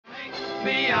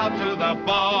me out to the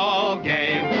ball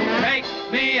game. Take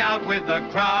me out with the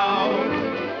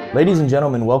crowd. Ladies and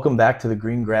gentlemen, welcome back to the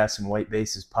Green Grass and White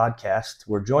Bases podcast.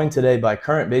 We're joined today by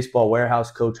current baseball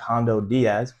warehouse coach Hondo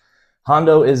Diaz.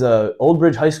 Hondo is a Old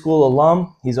Bridge High School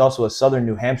alum. He's also a Southern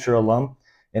New Hampshire alum.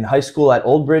 In high school at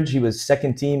Old Bridge, he was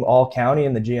second team All-County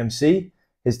in the GMC.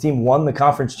 His team won the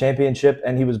conference championship,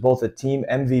 and he was both a team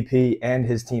MVP and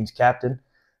his team's captain.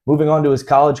 Moving on to his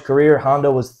college career,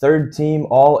 Hondo was third team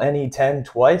All-NE10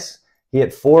 twice. He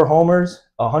hit 4 homers,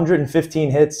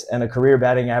 115 hits, and a career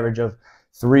batting average of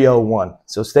 .301.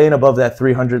 So staying above that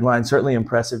 300 line, certainly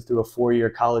impressive through a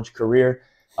 4-year college career.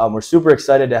 We're super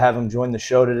excited to have him join the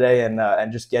show today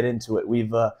and just get into it.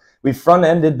 We've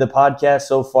front-ended the podcast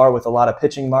so far with a lot of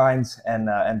pitching minds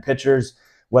and pitchers,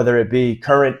 whether it be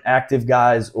current active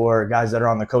guys or guys that are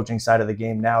on the coaching side of the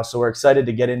game now. So we're excited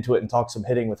to get into it and talk some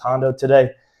hitting with Hondo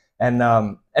today.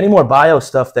 And any more bio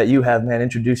stuff that you have, man,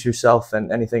 introduce yourself,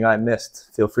 and anything I missed,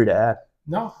 feel free to add.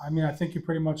 No, I mean, I think you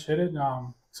pretty much hit it.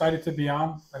 Excited to be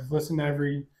on. I've listened to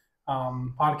every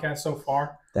podcast so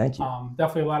far. Thank you.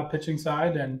 Definitely a lot of pitching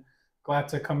side, and glad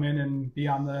to come in and be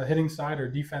on the hitting side or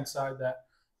defense side that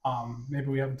maybe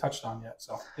we haven't touched on yet.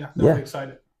 So, definitely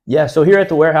excited. Yeah, so here at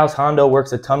the warehouse, Hondo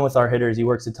works a ton with our hitters. He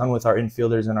works a ton with our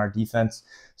infielders and our defense.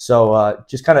 So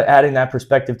just kind of adding that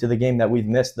perspective to the game that we've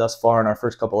missed thus far in our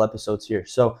first couple episodes here.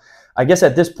 So I guess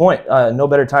at this point, no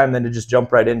better time than to just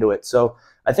jump right into it. So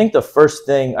I think the first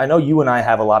thing, I know you and I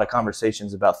have a lot of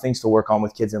conversations about things to work on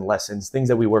with kids in lessons, things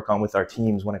that we work on with our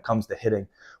teams when it comes to hitting.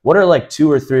 What are like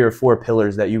 2 or 3 or 4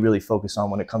 pillars that you really focus on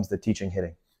when it comes to teaching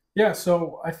hitting? Yeah,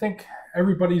 so I think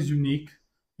everybody's unique.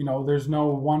 You know, there's no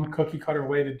one cookie cutter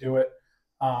way to do it.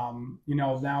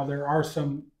 Now there are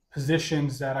some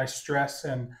positions that I stress,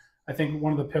 and I think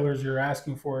one of the pillars you're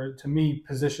asking for, to me,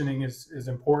 positioning is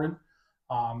important.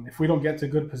 If we don't get to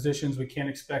good positions, we can't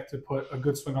expect to put a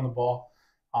good swing on the ball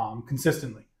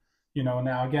consistently.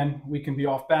 Now again, we can be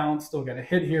off balance, still get a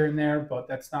hit here and there, but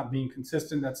that's not being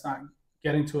consistent. That's not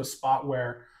getting to a spot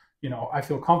where, I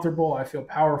feel comfortable, I feel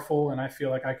powerful, and I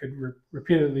feel like I could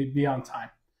repeatedly be on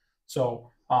time. So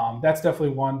that's definitely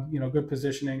one, good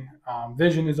positioning.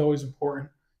 Vision is always important,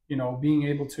 being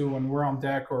able to, when we're on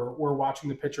deck or we're watching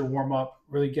the pitcher warm up,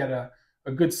 really get a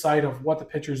good sight of what the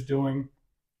pitcher's doing,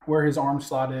 where his arm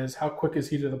slot is, how quick is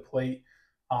he to the plate,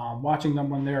 watching them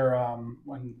when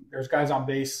there's guys on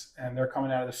base and they're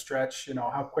coming out of the stretch,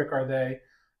 how quick are they?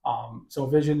 So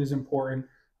vision is important.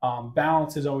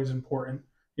 Balance is always important,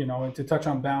 and to touch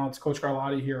on balance, Coach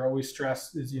Carlotti here always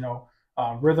stressed is,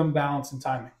 rhythm, balance, and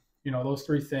timing. Those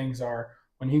 3 things are,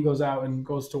 when he goes out and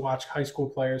goes to watch high school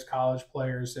players, college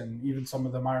players, and even some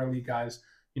of the minor league guys,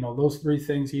 those 3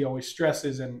 things he always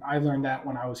stresses. And I learned that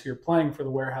when I was here playing for the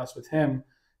warehouse with him.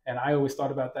 And I always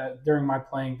thought about that during my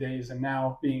playing days, and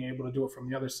now being able to do it from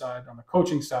the other side, on the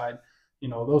coaching side,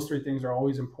 those 3 things are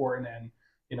always important. And,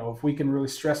 if we can really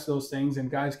stress those things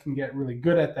and guys can get really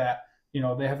good at that,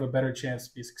 they have a better chance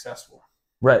to be successful.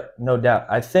 Right, no doubt.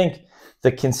 I think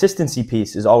the consistency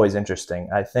piece is always interesting.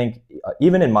 I think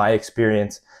even in my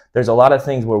experience, there's a lot of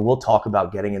things where we'll talk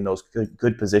about getting in those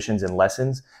good positions in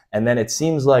lessons, and then it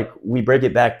seems like we break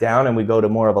it back down and we go to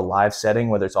more of a live setting,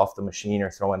 whether it's off the machine or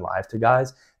throwing live to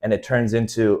guys, and it turns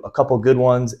into a couple good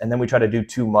ones, and then we try to do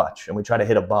too much, and we try to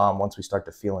hit a bomb once we start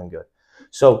to feeling good.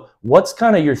 So what's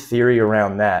kind of your theory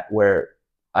around that, where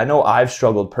I know I've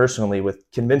struggled personally with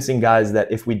convincing guys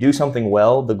that if we do something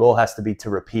well, the goal has to be to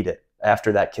repeat it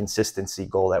after that consistency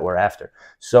goal that we're after.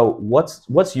 So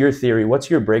what's your theory? What's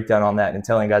your breakdown on that, and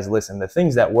telling guys, listen, the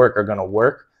things that work are going to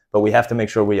work, but we have to make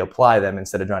sure we apply them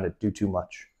instead of trying to do too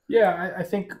much? Yeah, I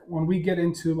think when we get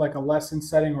into like a lesson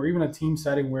setting or even a team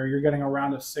setting where you're getting a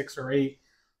round of 6 or 8,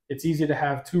 it's easy to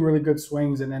have 2 really good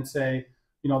swings and then say,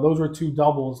 those were 2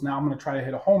 doubles. Now I'm going to try to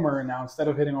hit a homer. And now instead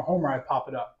of hitting a homer, I pop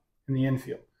it up in the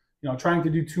infield. Trying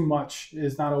to do too much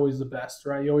is not always the best,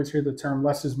 right? You always hear the term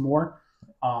less is more.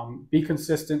 Be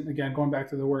consistent. Again, going back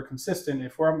to the word consistent,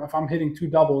 if I'm hitting 2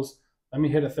 doubles, let me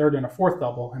hit a 3rd and a 4th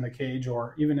double in the cage,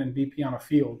 or even in BP on a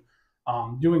field.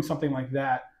 Doing something like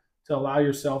that to allow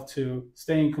yourself to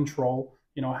stay in control,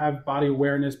 have body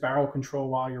awareness, barrel control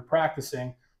while you're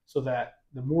practicing, so that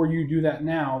the more you do that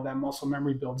now, that muscle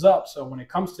memory builds up. So when it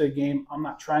comes to a game, I'm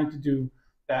not trying to do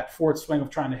that 4th swing of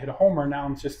trying to hit a homer. Now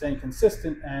I'm just staying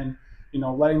consistent and,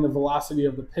 letting the velocity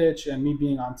of the pitch and me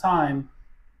being on time,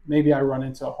 maybe I run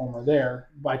into a homer there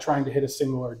by trying to hit a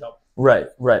single or a double. Right.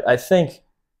 I think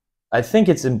I think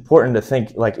it's important to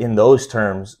think like in those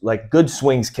terms, like good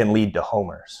swings can lead to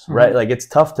homers, right? Like it's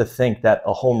tough to think that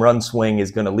a home run swing is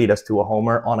going to lead us to a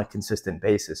homer on a consistent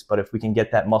basis. But if we can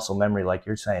get that muscle memory, like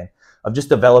you're saying, of just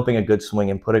developing a good swing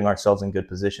and putting ourselves in good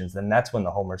positions, then that's when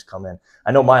the homers come in.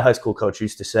 I know my high school coach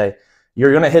used to say,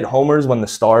 you're going to hit homers when the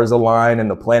stars align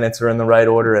and the planets are in the right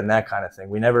order and that kind of thing.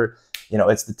 We never,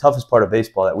 it's the toughest part of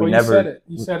baseball that we never.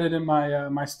 You said it in my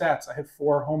my stats. I hit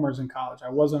 4 homers in college. I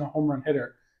wasn't a home run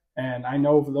hitter. And I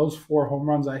know for those 4 home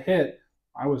runs I hit,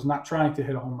 I was not trying to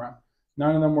hit a home run.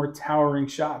 None of them were towering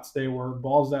shots. They were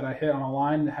balls that I hit on a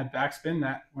line that had backspin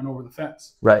that went over the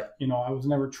fence. Right. I was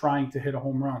never trying to hit a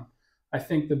home run. I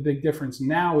think the big difference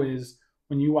now is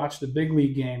when you watch the big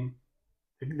league game,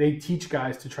 they teach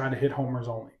guys to try to hit homers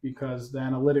only because the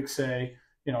analytics say,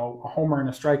 a homer and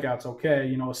a strikeout's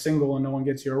okay. A single and no one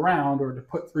gets you around, or to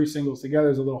put 3 singles together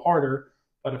is a little harder.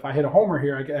 But if I hit a homer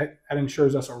here, that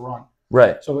ensures us a run.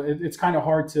 Right. So it's kind of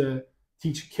hard to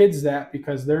teach kids that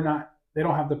because they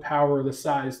don't have the power or the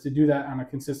size to do that on a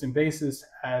consistent basis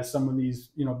as some of these,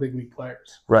 big league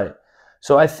players. Right.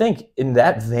 So I think in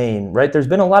that vein, right, there's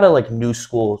been a lot of like new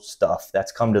school stuff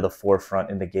that's come to the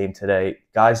forefront in the game today.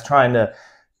 Guys trying to,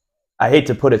 I hate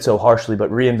to put it so harshly, but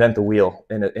reinvent the wheel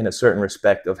in a certain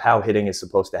respect of how hitting is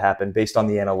supposed to happen based on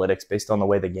the analytics, based on the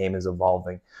way the game is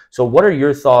evolving. So what are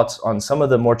your thoughts on some of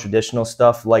the more traditional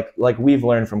stuff like we've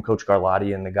learned from Coach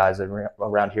Garlotti and the guys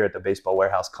around here at the Baseball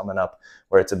Warehouse coming up,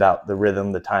 where it's about the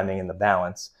rhythm, the timing, and the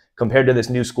balance, compared to this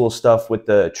new school stuff with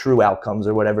the true outcomes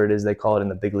or whatever it is they call it in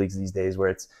the big leagues these days, where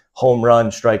it's home run,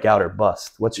 strikeout, or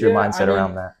bust? What's your mindset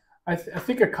around that? I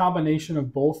think a combination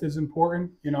of both is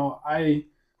important.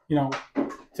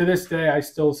 To this day, I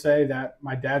still say that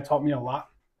my dad taught me a lot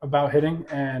about hitting,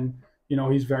 and,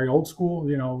 he's very old school,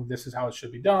 this is how it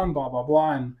should be done, blah, blah,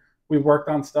 blah. And we worked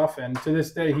on stuff. And to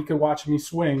this day, he could watch me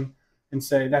swing and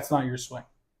say, that's not your swing.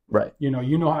 Right.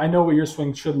 I know what your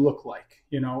swing should look like,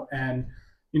 and,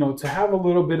 to have a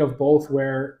little bit of both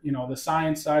where, the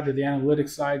science side or the analytics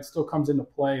side still comes into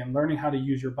play and learning how to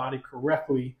use your body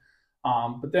correctly.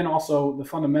 But then also the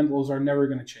fundamentals are never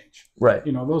going to change. Right.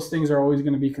 Those things are always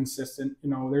going to be consistent.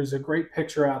 There's a great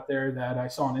picture out there that I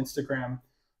saw on Instagram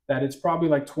that it's probably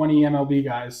like 20 MLB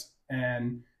guys,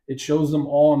 and it shows them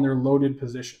all in their loaded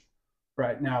position.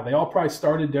 Right now, they all probably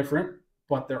started different,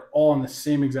 but they're all in the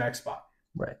same exact spot.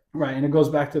 Right. Right. And it goes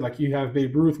back to like you have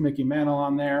Babe Ruth, Mickey Mantle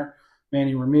on there,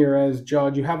 Manny Ramirez,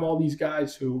 Judge. You have all these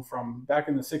guys who from back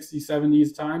in the 60s,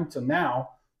 70s time to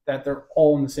now, that they're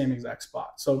all in the same exact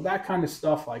spot. So that kind of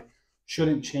stuff like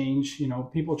shouldn't change.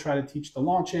 People try to teach the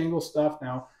launch angle stuff.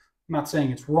 Now, I'm not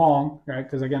saying it's wrong, right?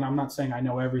 Because again, I'm not saying I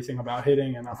know everything about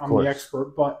hitting and I'm the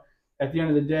expert, but at the end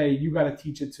of the day, you got to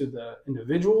teach it to the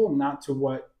individual, not to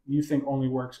what you think only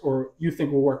works or you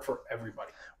think will work for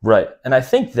everybody. Right. And I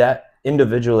think that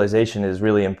individualization is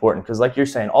really important because like you're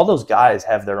saying, all those guys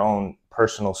have their own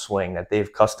personal swing that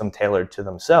they've custom tailored to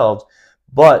themselves.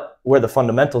 But where the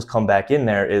fundamentals come back in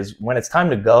there is when it's time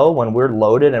to go, when we're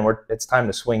loaded and it's time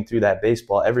to swing through that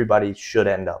baseball, everybody should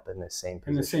end up in the same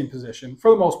position. In the same position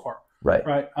for the most part. Right.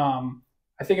 Right.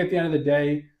 I think at the end of the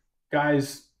day,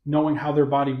 guys knowing how their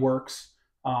body works,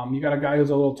 you got a guy who's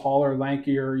a little taller,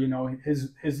 lankier,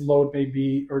 his load may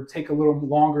be or take a little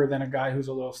longer than a guy who's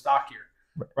a little stockier.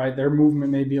 Right. Their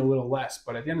movement may be a little less.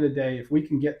 But at the end of the day, if we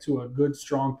can get to a good,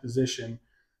 strong position,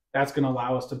 that's going to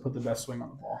allow us to put the best swing on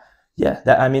the ball. Yeah,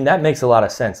 that makes a lot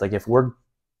of sense. Like if we're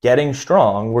getting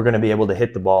strong, we're going to be able to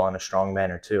hit the ball in a strong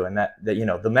manner too. And that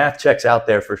the math checks out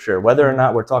there for sure. Whether or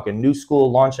not we're talking new school,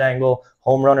 launch angle,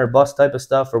 home run or bust type of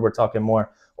stuff, or we're talking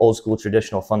more old school,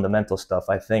 traditional, fundamental stuff,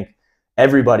 I think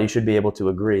everybody should be able to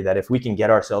agree that if we can get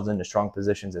ourselves into strong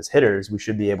positions as hitters, we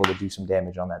should be able to do some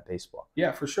damage on that baseball.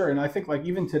 Yeah, for sure. And I think like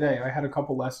even today, I had a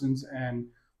couple lessons and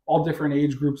all different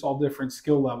age groups, all different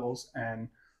skill levels. And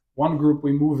one group,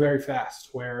 we move very fast,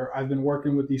 where I've been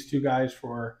working with these 2 guys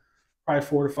for probably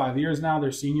 4 to 5 years now.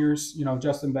 They're seniors,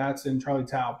 Justin Batts and Charlie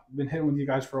Taub. Been hitting with you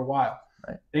guys for a while.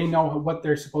 Right. They know what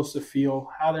they're supposed to feel,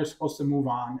 how they're supposed to move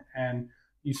on. And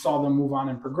you saw them move on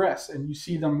and progress. And you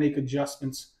see them make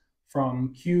adjustments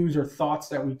from cues or thoughts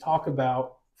that we talk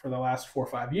about for the last 4 or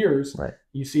 5 years. Right.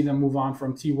 You see them move on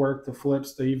from T work to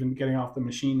flips to even getting off the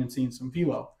machine and seeing some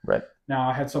velo. Right. Now,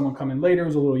 I had someone come in later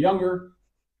who's a little younger.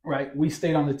 Right. We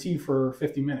stayed on the tee for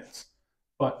 50 minutes.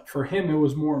 But for him, it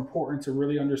was more important to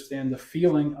really understand the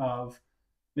feeling of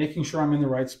making sure I'm in the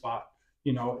right spot.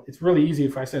 It's really easy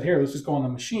if I said, here, let's just go on the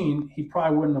machine. He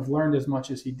probably wouldn't have learned as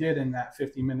much as he did in that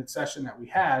 50-minute session that we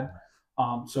had.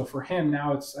 So for him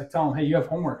now, I tell him, hey, you have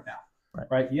homework now.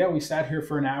 Right. Yeah, we sat here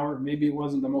for an hour. Maybe it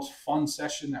wasn't the most fun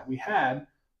session that we had,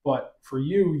 But for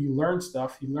you, you learn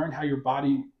stuff. You learn how your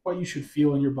body, what you should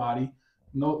feel in your body,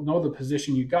 know the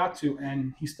position you got to,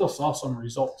 and he still saw some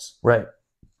results. Right.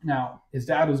 Now, his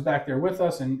dad was back there with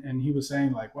us, and he was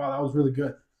saying like, wow, that was really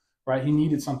good, right? He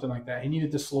needed something like that. He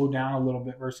needed to slow down a little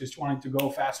bit versus wanting to go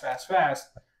fast, fast, fast.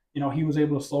 He was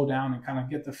able to slow down and kind of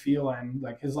get the feel, and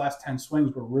like his last 10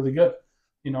 swings were really good.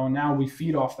 Now we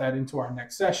feed off that into our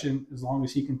next session as long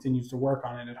as he continues to work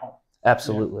on it at home.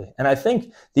 Absolutely. Yeah. And I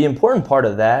think the important part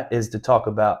of that is to talk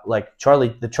about like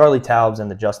the Charlie Taubes and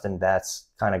the Justin Batts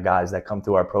kind of guys that come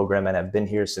through our program and have been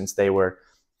here since they were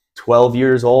 12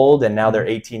 years old, and now they're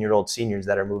 18-year-old seniors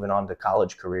that are moving on to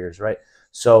college careers, right?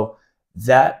 So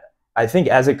that, I think,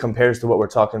 as it compares to what we're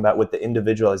talking about with the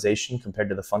individualization compared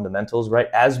to the fundamentals, right?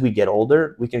 As we get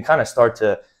older, we can kind of start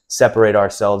to separate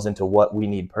ourselves into what we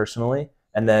need personally.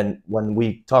 And then when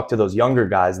we talk to those younger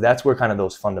guys, that's where kind of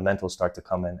those fundamentals start to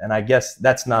come in. And I guess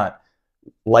that's not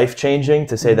life-changing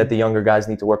to say that the younger guys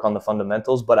need to work on the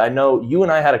fundamentals, but I know you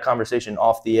and I had a conversation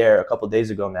off the air a couple of days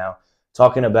ago now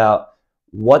talking about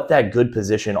what that good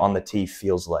position on the tee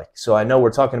feels like. So I know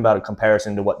we're talking about a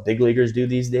comparison to what big leaguers do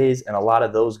these days, and a lot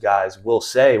of those guys will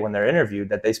say when they're interviewed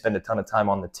that they spend a ton of time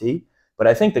on the tee. But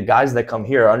I think the guys that come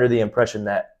here are under the impression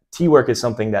that tee work is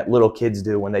something that little kids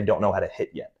do when they don't know how to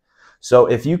hit yet. So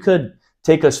if you could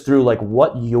take us through like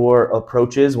what your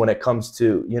approach is when it comes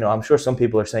to, I'm sure some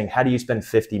people are saying, how do you spend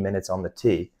 50 minutes on the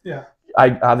tee? Yeah.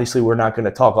 Obviously we're not going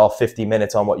to talk all 50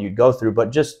 minutes on what you go through,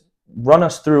 but just run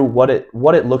us through what it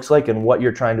looks like and what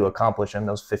you're trying to accomplish in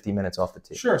those 50 minutes off the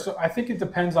tee. Sure. So I think it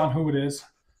depends on who it is,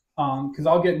 because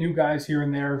I'll get new guys here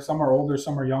and there. Some are older,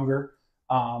 some are younger.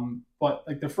 But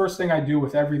like the first thing I do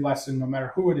with every lesson, no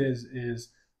matter who it is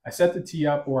I set the tee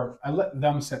up, or I let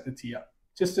them set the tee up,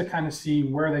 just to kind of see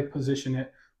where they position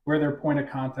it, where their point of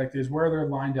contact is, where they're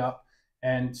lined up,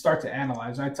 and start to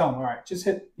analyze. And I tell them, all right, just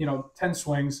hit 10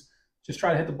 swings, just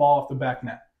try to hit the ball off the back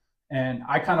net. And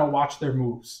I kind of watch their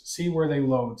moves, see where they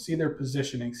load, see their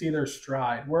positioning, see their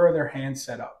stride, where are their hands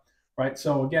set up, right?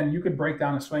 So again, you could break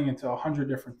down a swing into 100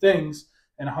 different things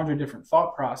and 100 different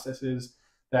thought processes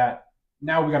that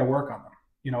now we got to work on them.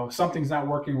 If something's not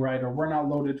working right, or we're not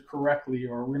loaded correctly,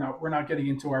 or we're not getting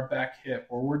into our back hip,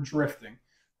 or we're drifting,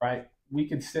 right? We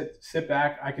can sit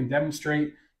back. I can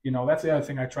demonstrate. That's the other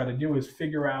thing I try to do is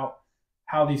figure out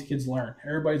how these kids learn.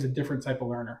 Everybody's a different type of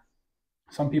learner.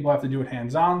 Some people have to do it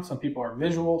hands-on. Some people are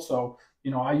visual. So,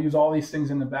 I use all these things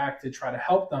in the back to try to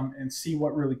help them and see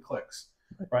what really clicks,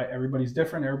 right? Everybody's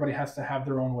different. Everybody has to have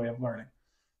their own way of learning.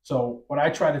 So what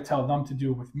I try to tell them to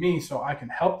do with me so I can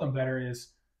help them better is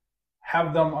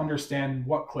have them understand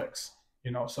what clicks.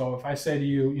 So if I say to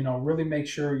you, really make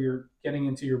sure you're getting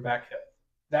into your back hip.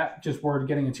 That just word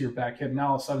getting into your back hip, now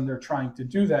all of a sudden they're trying to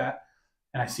do that,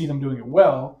 and I see them doing it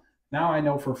well. Now I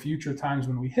know for future times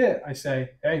when we hit, I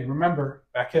say, hey, remember,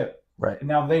 back hip. Right. And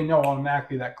now they know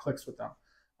automatically that clicks with them.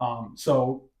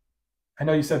 So I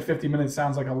know you said 50 minutes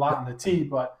sounds like a lot on the tee,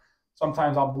 but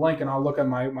sometimes I'll blink and I'll look at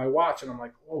my watch and I'm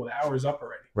like, oh, the hour's up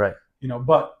already. Right.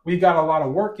 But we got a lot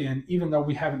of work in, even though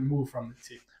we haven't moved from the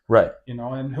tee. Right.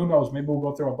 And who knows, maybe we'll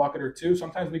go through a bucket or two.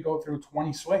 Sometimes we go through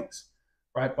 20 swings,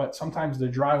 right? But sometimes the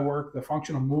dry work, the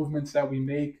functional movements that we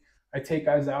make, I take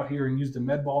guys out here and use the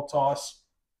med ball toss.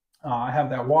 I have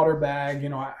that water bag,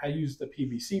 I use the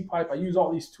PVC pipe. I use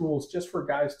all these tools just for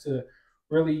guys to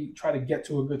really try to get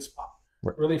to a good spot,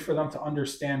 right. Really for them to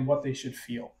understand what they should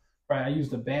feel, right? I use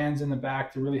the bands in the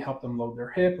back to really help them load their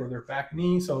hip or their back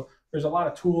knee. So there's a lot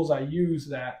of tools I use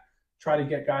that try to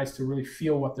get guys to really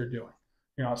feel what they're doing,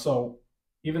 so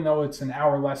even though it's an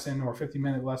hour lesson or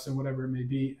 50-minute lesson, whatever it may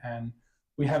be, and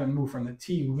we haven't moved from the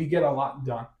tee, we get a lot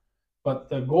done. But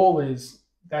the goal is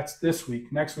that's this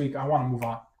week. Next week, I want to move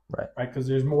on. Right. Because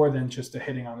there's more than just a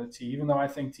hitting on the tee. Even though I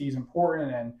think tee is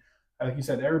important, and like you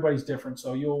said, everybody's different.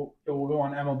 So you'll go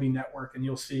on MLB Network and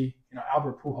you'll see,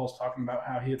 Albert Pujols talking about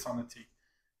how he hits on the tee,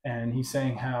 and he's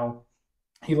saying how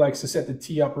he likes to set the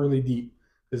tee up really deep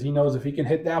because he knows if he can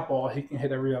hit that ball, he can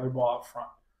hit every other ball out front.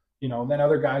 Then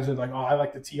other guys are like, oh, I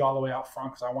like the tee all the way out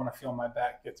front because I want to feel my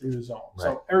back get through the zone. Right.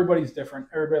 So everybody's different.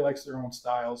 Everybody likes their own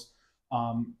styles.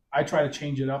 I try to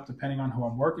change it up depending on who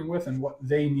I'm working with and what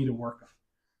they need to work on.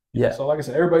 Yeah. So like I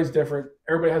said, everybody's different.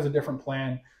 Everybody has a different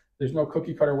plan. There's no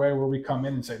cookie cutter way where we come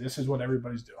in and say, this is what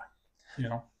everybody's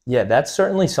doing, Yeah, that's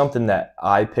certainly something that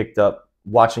I picked up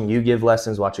watching you give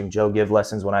lessons, watching Joe give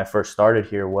lessons when I first started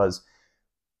here was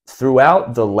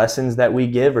throughout the lessons that we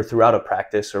give or throughout a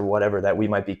practice or whatever that we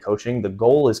might be coaching, the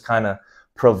goal is kind of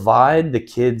provide the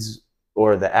kids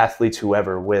or the athletes,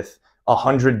 whoever, with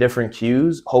 100 different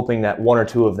cues, hoping that one or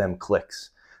two of them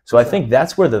clicks. So I think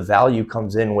that's where the value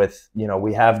comes in with,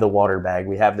 we have the water bag,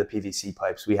 we have the PVC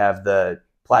pipes, we have the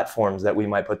platforms that we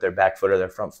might put their back foot or their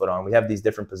front foot on. We have these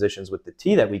different positions with the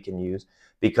tee that we can use,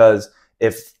 because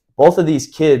if both of these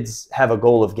kids have a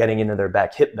goal of getting into their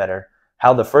back hip better,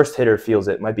 how the first hitter feels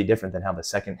it might be different than how the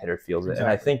second hitter feels it.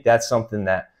 Exactly. And I think that's something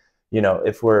that,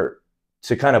 if we're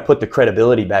to kind of put the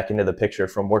credibility back into the picture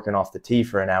from working off the tee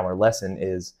for an hour lesson,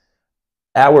 is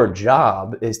our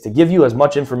job is to give you as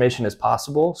much information as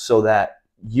possible so that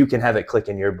you can have it click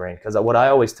in your brain. Because what I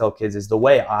always tell kids is the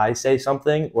way I say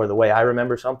something or the way I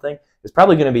remember something is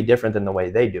probably going to be different than the way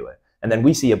they do it. And then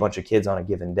we see a bunch of kids on a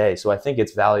given day. So I think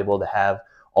it's valuable to have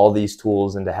all these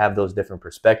tools and to have those different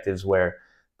perspectives, where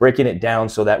breaking it down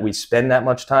so that we spend that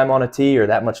much time on a tee or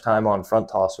that much time on front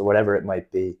toss or whatever it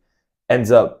might be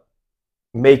ends up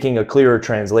making a clearer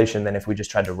translation than if we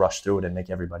just tried to rush through it and make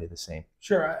everybody the same.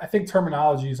 Sure. I think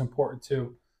terminology is important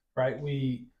too, right?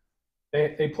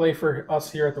 They play for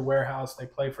us here at the warehouse. They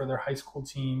play for their high school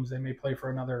teams. They may play for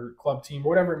another club team,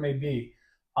 whatever it may be.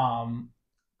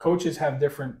 Coaches have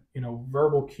different,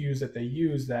 verbal cues that they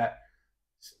use that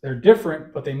they're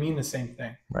different, but they mean the same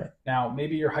thing. Right. Now,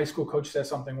 maybe your high school coach says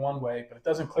something one way, but it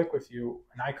doesn't click with you.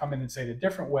 And I come in and say it a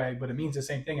different way, but it means the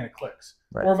same thing and it clicks.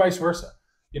 Right. Or vice versa.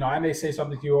 I may say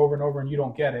something to you over and over and you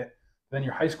don't get it. Then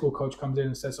your high school coach comes in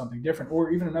and says something different. Or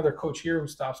even another coach here who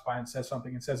stops by and says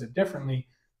something and says it differently.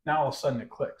 Now all of a sudden it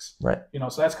clicks. Right.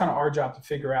 So that's kind of our job to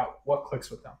figure out what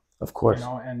clicks with them. Of course.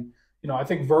 I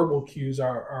think verbal cues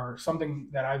are something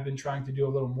that I've been trying to do a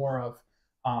little more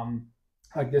of.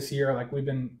 Like this year, like I've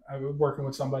been working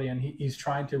with somebody and he's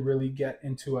trying to really get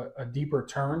into a deeper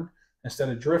turn instead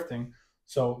of drifting.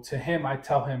 So to him, I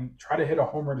tell him, try to hit a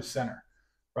homer to center,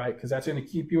 right? Because that's going to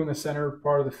keep you in the center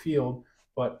part of the field.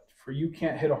 But you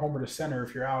can't hit a homer to center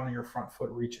if you're out on your front foot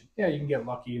reaching. Yeah, you can get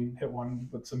lucky and hit one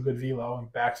with some good velo and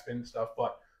backspin and stuff.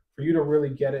 But for you to really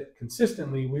get it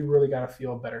consistently, we really got to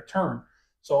feel a better turn.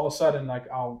 So all of a sudden, like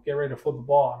I'll get ready to flip the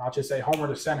ball and I'll just say homer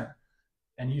to center,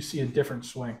 and you see a different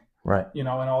swing. Right. And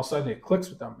all of a sudden it clicks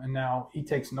with them. And now he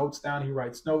takes notes down, he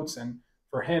writes notes. And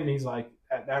for him, he's like,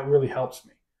 that really helps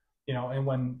me. And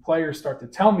when players start to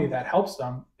tell me that helps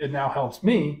them, it now helps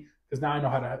me, because now I know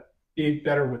how to be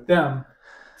better with them,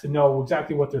 to know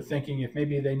exactly what they're thinking, if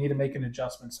maybe they need to make an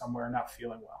adjustment somewhere and not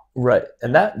feeling well. Right.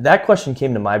 And that question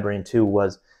came to my brain too,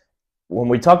 was when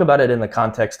we talk about it in the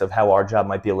context of how our job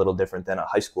might be a little different than a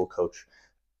high school coach,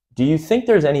 do you think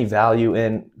there's any value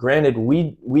in, granted,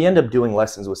 we end up doing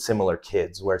lessons with similar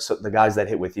kids where the guys that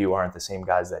hit with you aren't the same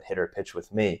guys that hit or pitch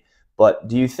with me, but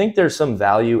do you think there's some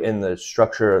value in the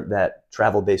structure that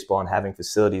travel baseball and having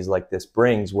facilities like this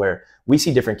brings, where we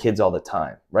see different kids all the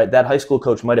time, right? That high school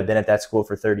coach might have been at that school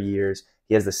for 30 years.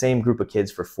 He has the same group of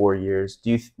kids for 4 years.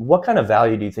 What kind of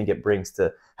value do you think it brings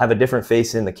to have a different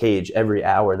face in the cage every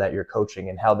hour that you're coaching,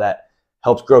 and how that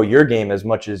helps grow your game as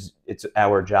much as it's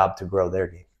our job to grow their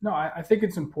game? No, I think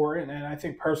it's important. And I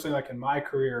think personally, like in my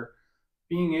career,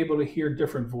 being able to hear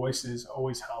different voices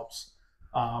always helps.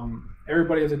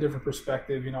 Everybody has a different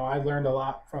perspective. I learned a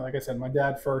lot from, like I said, my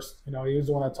dad first. He was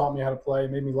the one that taught me how to play,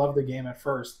 made me love the game at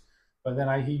first. But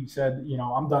then he said,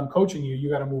 I'm done coaching you.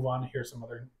 You got to move on and hear some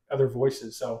other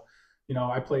voices. So,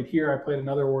 I played here. I played in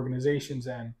other organizations.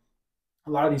 And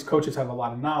a lot of these coaches have a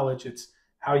lot of knowledge. It's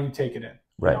how you take it in.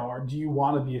 Right. Or do you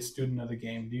want to be a student of the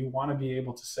game? Do you want to be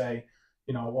able to say,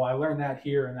 well, I learned that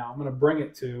here, and now I'm going to bring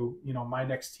it to, my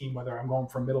next team, whether I'm going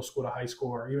from middle school to high school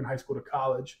or even high school to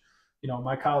college.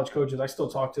 My college coaches, I still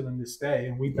talk to them this day,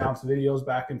 and we bounce videos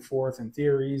back and forth and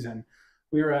theories. And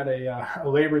we were at a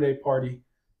Labor Day party,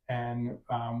 and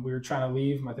we were trying to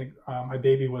leave. I think my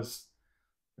baby was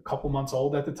a couple months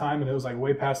old at the time, and it was like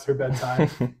way past her bedtime.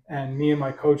 And me and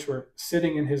my coach were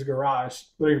sitting in his garage,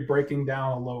 literally breaking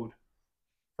down a load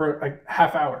for like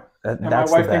half hour. And my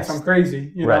wife thinks I'm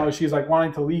crazy, Right. She's like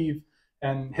wanting to leave,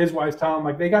 and his wife's telling him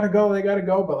like, they got to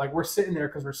go. But like, we're sitting there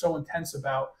because we're so intense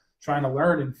about trying to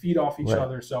learn and feed off each Right.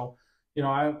 other. So,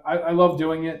 I love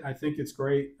doing it. I think it's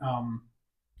great.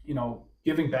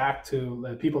 Giving back to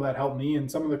the people that helped me, and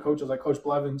some of the coaches like Coach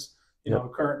Blevins,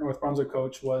 current North Brunswick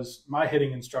coach, was my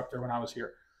hitting instructor when I was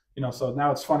here. So now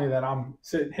it's funny that I'm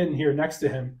hitting here next to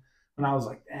him. When I was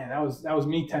like, man, that was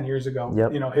me 10 years ago.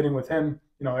 Yep. Hitting with him,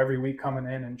 every week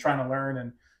coming in and trying to learn,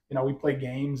 and we play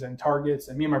games and targets,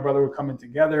 and me and my brother would come in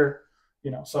together.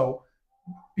 So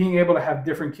being able to have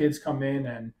different kids come in,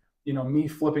 and me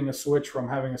flipping a switch from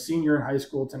having a senior in high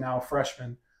school to now a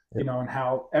freshman, Yep. And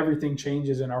how everything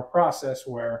changes in our process,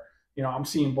 where I'm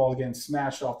seeing balls getting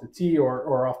smashed off the tee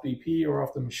or off BP or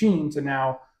off the machine, to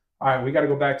now, all right, we got to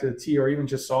go back to the tee or even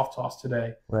just soft toss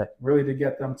today, Right. really to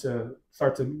get them to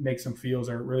start to make some feels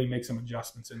or really make some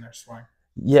adjustments in their swing.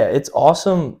 Yeah, it's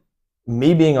awesome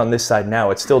me being on this side now,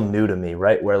 it's still new to me,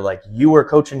 right? Where like you were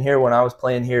coaching here when I was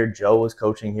playing here, Joe was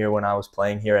coaching here when I was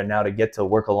playing here, and now to get to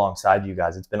work alongside you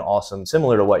guys, it's been awesome.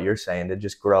 Similar to what you're saying, to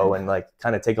just grow and like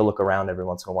kind of take a look around every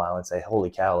once in a while and say, holy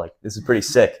cow, like this is pretty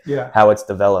sick how it's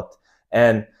developed.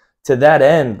 And to that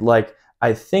end, like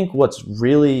I think what's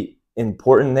really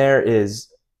important there is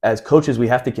as coaches, we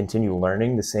have to continue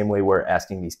learning the same way we're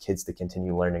asking these kids to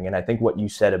continue learning. And I think what you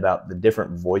said about the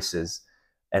different voices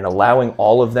and allowing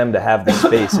all of them to have the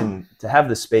space and to have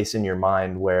the space in your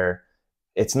mind where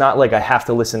it's not like I have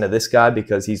to listen to this guy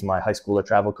because he's my high school or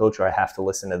travel coach, or I have to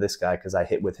listen to this guy because I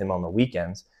hit with him on the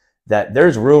weekends, that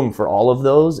there's room for all of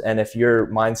those. And if your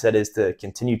mindset is to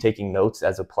continue taking notes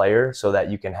as a player so that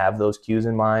you can have those cues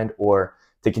in mind, or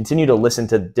to continue to listen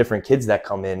to different kids that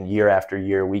come in year after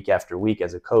year, week after week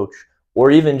as a coach, or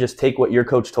even just take what your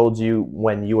coach told you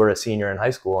when you were a senior in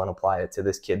high school and apply it to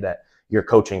this kid that you're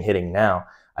coaching hitting now.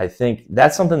 I think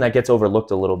that's something that gets overlooked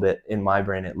a little bit in my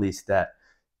brain, at least, that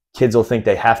kids will think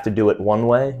they have to do it one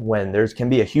way when there can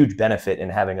be a huge benefit in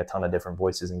having a ton of different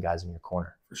voices and guys in your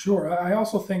corner. For sure. I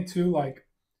also think too, like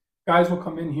guys will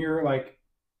come in here, like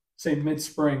say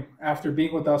mid-spring after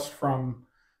being with us from,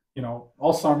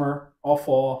 all summer, all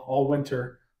fall, all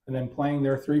winter, and then playing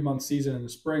their 3-month season in the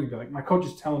spring. Be like, my coach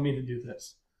is telling me to do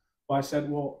this. Well, I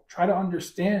said, well, try to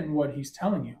understand what he's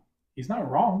telling you. He's not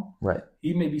wrong. Right.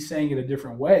 He may be saying it a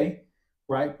different way,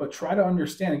 right? But try to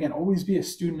understand. Again, always be a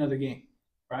student of the game,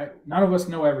 right? None of us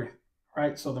know everything,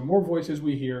 right? So the more voices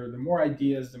we hear, the more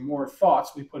ideas, the more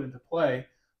thoughts we put into play,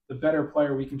 the better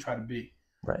player we can try to be,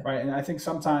 right? And I think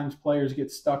sometimes players get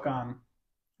stuck on,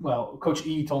 well, Coach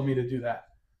E told me to do that,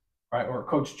 right? Or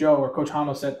Coach Joe or Coach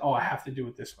Hondo said, oh, I have to do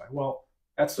it this way. Well,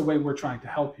 that's the way we're trying to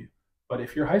help you. But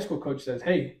if your high school coach says,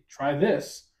 hey, try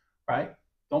this, right?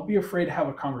 Don't be afraid to have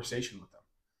a conversation with them.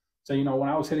 So, when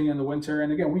I was hitting in the winter,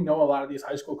 and again, we know a lot of these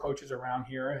high school coaches around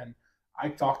here, and I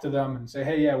talk to them and say,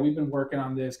 hey, yeah, we've been working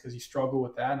on this because you struggle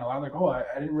with that. And a lot of them are like,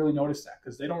 oh, I didn't really notice that,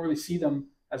 because they don't really see them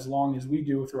as long as we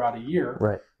do throughout a year.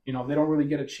 Right. They don't really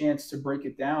get a chance to break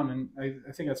it down. And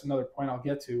I think that's another point I'll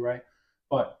get to, right?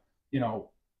 But,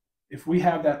 if we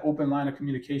have that open line of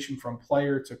communication from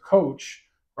player to coach,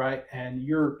 right, and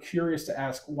you're curious to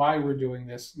ask why we're doing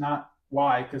this, not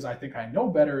why because I think I know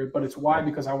better, but it's why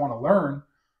because I want to learn,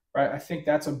 right? I think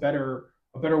that's a better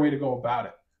way to go about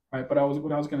it, right? But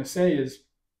what I was going to say is,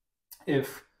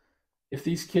 if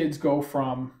these kids go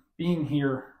from being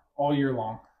here all year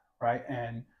long, right,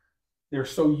 and they're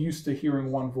so used to hearing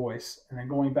one voice and then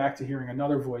going back to hearing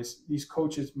another voice, these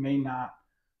coaches may not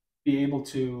be able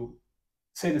to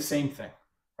say the same thing,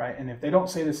 right? And if they don't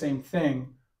say the same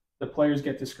thing, the players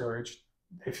get discouraged.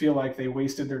 They feel like they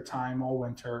wasted their time all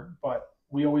winter. But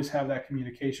we always have that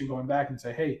communication going back and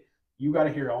say, hey, you got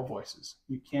to hear all voices.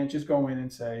 You can't just go in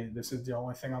and say, this is the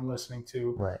only thing I'm listening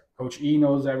to. Right. Coach E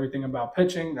knows everything about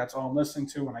pitching. That's all I'm listening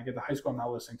to. When I get to high school, I'm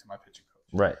not listening to my pitching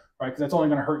coach. Right. Right. Because that's only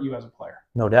going to hurt you as a player.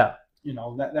 No doubt.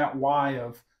 That why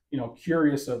of,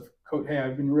 curious of, hey,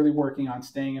 I've been really working on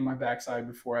staying in my backside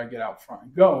before I get out front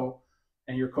and go.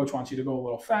 And your coach wants you to go a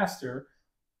little faster.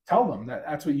 Tell them that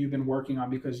that's what you've been working on,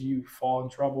 because you fall in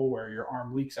trouble where your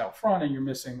arm leaks out front and you're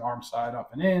missing arm side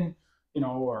up and in,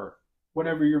 or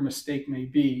whatever your mistake may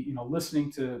be.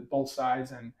 Listening to both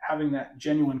sides and having that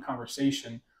genuine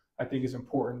conversation, I think is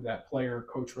important, that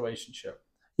player-coach relationship.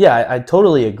 Yeah, I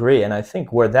totally agree. And I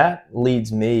think where that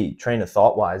leads me train of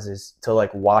thought-wise is to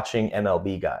like watching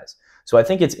MLB guys. So I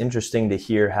think it's interesting to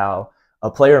hear how a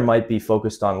player might be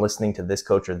focused on listening to this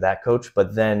coach or that coach,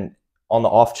 but then on the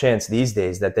off chance these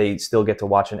days that they still get to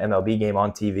watch an MLB game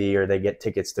on TV or they get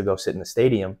tickets to go sit in the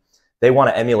stadium, they want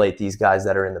to emulate these guys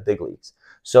that are in the big leagues.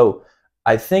 So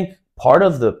I think part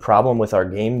of the problem with our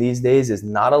game these days is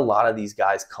not a lot of these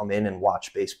guys come in and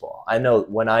watch baseball. I know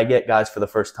when I get guys for the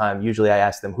first time, usually I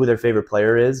ask them who their favorite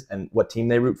player is and what team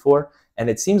they root for. And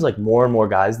it seems like more and more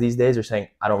guys these days are saying,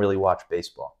 I don't really watch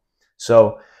baseball.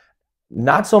 So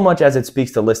not so much as it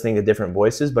speaks to listening to different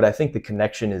voices, but I think the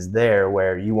connection is there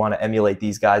where you want to emulate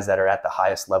these guys that are at the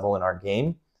highest level in our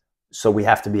game. So we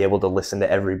have to be able to listen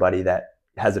to everybody that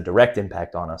has a direct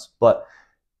impact on us. But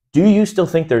do you still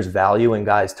think there's value in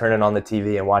guys turning on the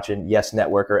TV and watching Yes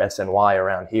Network or SNY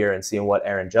around here and seeing what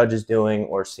Aaron Judge is doing,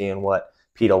 or seeing what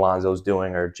Pete Alonso's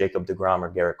doing, or Jacob deGrom or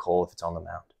Garrett Cole if it's on the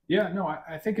mound? Yeah, no,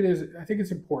 I think it is. I think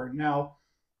it's important. Now,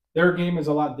 their game is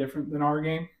a lot different than our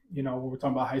game. When we're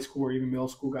talking about high school or even middle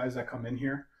school guys that come in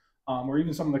here, or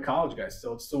even some of the college guys,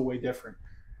 it's still way different.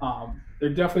 There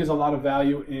definitely is a lot of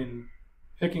value in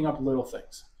picking up little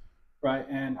things, right?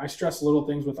 And I stress little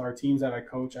things with our teams that I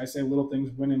coach. I say little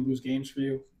things win and lose games for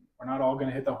you. We're not all going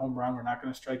to hit the home run. We're not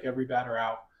going to strike every batter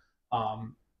out.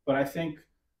 But I think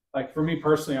like for me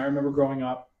personally, I remember growing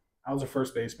up, I was a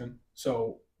first baseman.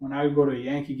 So when I would go to a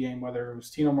Yankee game, whether it was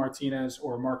Tino Martinez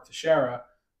or Mark Teixeira,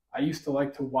 I used to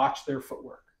like to watch their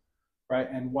footwork, right?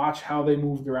 And watch how they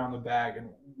moved around the bag and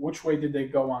which way did they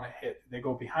go on a hit. Did they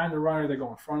go behind the runner? Did they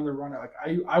go in front of the runner? Like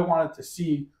I wanted to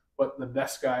see what the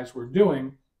best guys were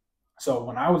doing. So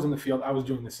when I was in the field, I was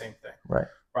doing the same thing. Right.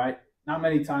 Right. Not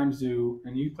many times do,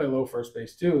 and you play low first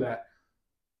base too, that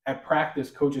at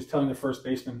practice, coach is telling the first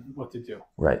baseman what to do.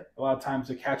 Right. A lot of times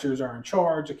the catchers are in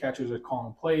charge, the catchers are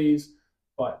calling plays,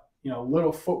 but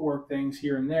little footwork things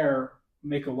here and there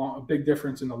make a big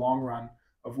difference in the long run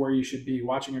of where you should be.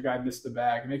 Watching a guy miss the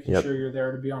bag, making sure you're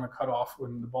there to be on a cutoff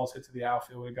when the ball's hit to the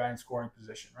outfield with a guy in scoring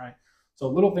position, right? So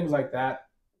little things like that.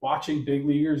 Watching big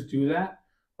leaguers do that,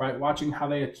 right? Watching how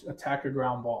they attack a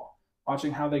ground ball,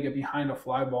 watching how they get behind a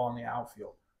fly ball in the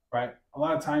outfield, right? A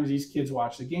lot of times these kids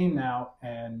watch the game now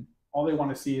and all they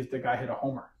want to see is the guy hit a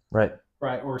homer, right,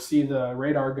 or see the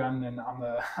radar gun and on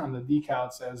the decal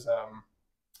it says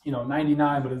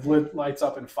 99, but it lights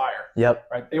up in fire. Yep.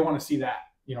 Right. They want to see that,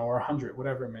 or 100,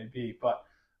 whatever it may be. But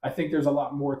I think there's a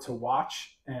lot more to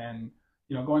watch. And,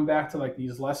 going back to like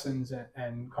these lessons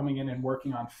and coming in and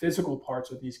working on physical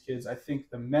parts with these kids, I think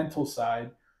the mental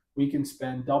side, we can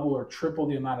spend double or triple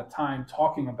the amount of time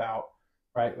talking about,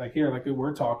 right? Like here, like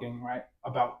we're talking, right,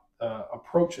 about the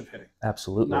approach of hitting.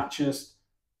 Absolutely. Not just,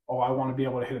 I want to be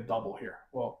able to hit a double here.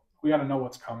 Well, we got to know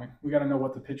what's coming. We got to know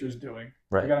what the pitcher's doing.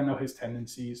 Right. We got to know his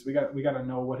tendencies. We got to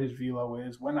know what his velo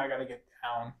is, when I got to get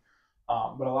down.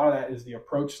 But a lot of that is the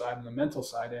approach side and the mental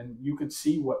side. And you could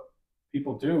see what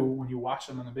people do when you watch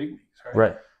them in the big leagues,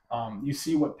 right? Right. You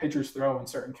see what pitchers throw in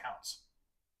certain counts,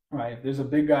 right? If there's a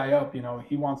big guy up,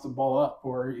 he wants the ball up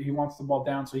or he wants the ball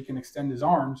down so he can extend his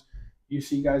arms. You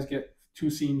see guys get two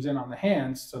seams in on the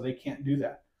hands, so they can't do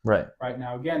that. Right. Right.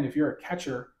 Now, again, if you're a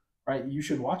catcher, right, you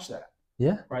should watch that.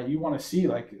 Yeah. Right. You want to see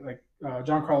like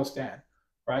Giancarlo Stanton,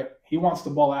 right? He wants the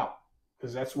ball out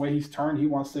because that's the way he's turned. He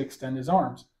wants to extend his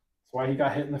arms. That's why he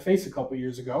got hit in the face a couple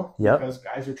years ago. Yep. Because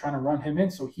guys are trying to run him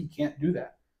in, so he can't do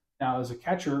that. Now, as a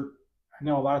catcher, I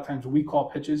know a lot of times we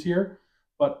call pitches here,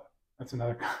 but that's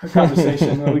another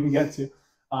conversation that we can get to.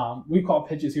 We call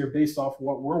pitches here based off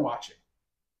what we're watching.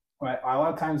 Right. A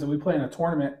lot of times when we play in a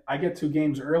tournament, I get 2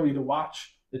 games early to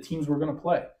watch the teams we're going to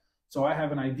play. So I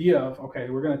have an idea of, okay,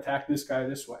 we're going to attack this guy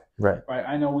this way. Right. Right.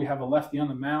 I know we have a lefty on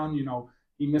the mound.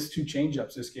 He missed 2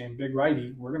 changeups this game, big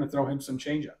righty. We're going to throw him some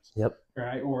changeups. Yep.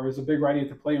 Right. Or as a big righty at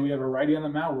the plate and we have a righty on the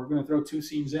mound, we're going to throw 2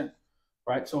 seams in.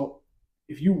 Right. So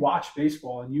if you watch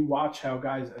baseball and you watch how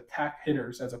guys attack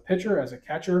hitters as a pitcher, as a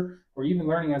catcher, or even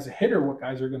learning as a hitter what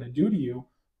guys are going to do to you,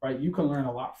 right, you can learn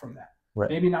a lot from that. Right.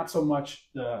 Maybe not so much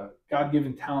the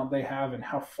God-given talent they have and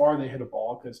how far they hit a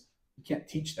ball, because you can't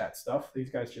teach that stuff.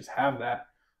 These guys just have that.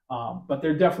 But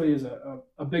there definitely is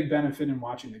a big benefit in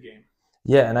watching the game.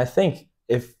 Yeah, and I think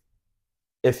if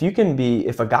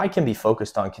a guy can be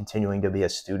focused on continuing to be a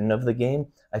student of the game,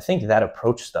 I think that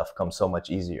approach stuff comes so much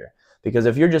easier. Because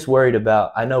if you're just worried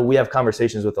about, I know we have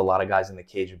conversations with a lot of guys in the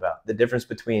cage about the difference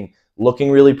between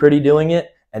looking really pretty doing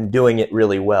it and doing it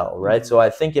really well, right? Mm-hmm. So I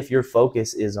think if your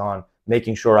focus is on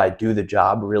making sure I do the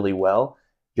job really well,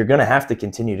 you're going to have to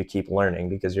continue to keep learning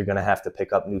because you're going to have to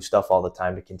pick up new stuff all the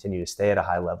time to continue to stay at a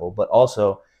high level. But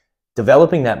also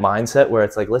developing that mindset where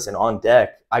it's like, listen, on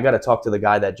deck, I got to talk to the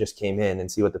guy that just came in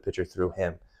and see what the pitcher threw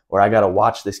him. Or I got to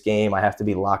watch this game. I have to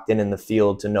be locked in the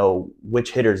field to know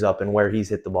which hitter's up and where he's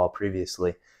hit the ball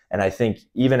previously. And I think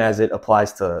even as it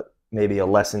applies to maybe a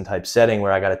lesson type setting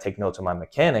where I got to take notes on my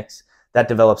mechanics, that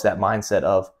develops that mindset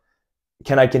of,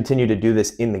 can I continue to do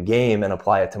this in the game and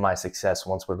apply it to my success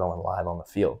once we're going live on the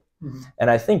field? Mm-hmm. And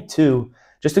I think too,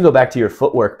 just to go back to your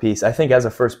footwork piece, I think as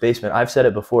a first baseman, I've said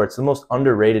it before, it's the most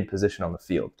underrated position on the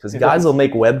field because guys will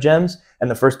make web gems and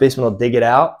the first baseman will dig it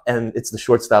out and it's the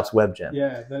shortstop's web gem.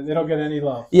 Yeah, they don't get any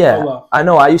love. Yeah, no love. I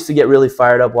know. I used to get really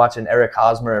fired up watching Eric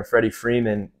Hosmer and Freddie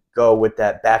Freeman go with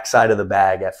that backside of the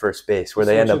bag at first base where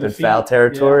they end up in foul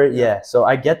territory. Yeah, so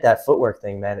I get that footwork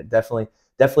thing, man. It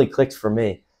definitely clicks for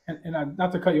me. And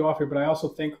not to cut you off here, but I also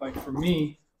think, like, for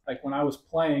me, like when I was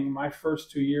playing my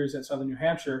first 2 years at Southern New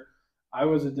Hampshire, I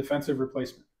was a defensive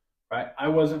replacement, right? I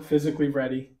wasn't physically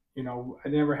ready. I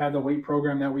never had the weight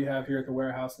program that we have here at the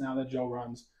warehouse now that Joe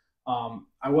runs.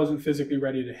 I wasn't physically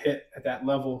ready to hit at that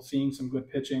level, seeing some good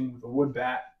pitching with a wood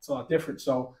bat. It's a lot different.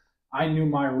 So I knew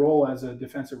my role as a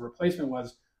defensive replacement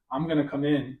was I'm going to come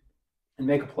in and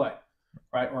make a play,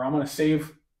 right? Or I'm going to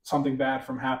save something bad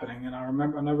from happening. And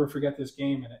I'll never forget this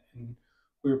game. And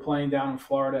we were playing down in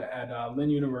Florida at Lynn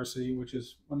University, which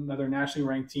is another nationally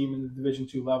ranked team in the Division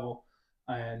II level.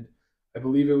 And I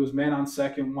believe it was man on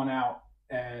second, 1 out.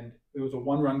 And it was a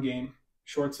 1-run game.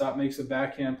 shortstop makes a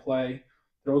backhand play,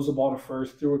 throws the ball to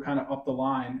first, threw it kind of up the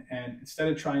line. And instead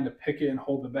of trying to pick it and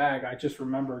hold the bag, I just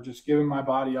remember just giving my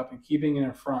body up and keeping it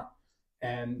in front.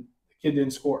 And the kid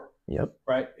didn't score. Yep.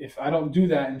 Right. If I don't do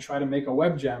that and try to make a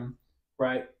web gem,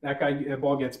 right, that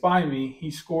ball gets by me, he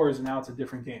scores, and now it's a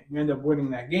different game. We end up winning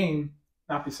that game,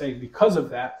 not to say because of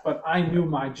that, but I knew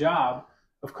my job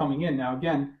of coming in. Now,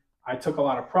 again, I took a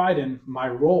lot of pride in my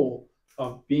role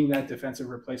of being that defensive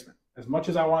replacement. As much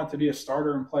as I wanted to be a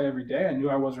starter and play every day, I knew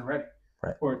I wasn't ready.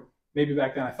 Right. Or maybe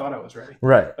back then I thought I was ready.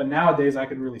 Right. But nowadays I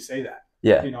could really say that.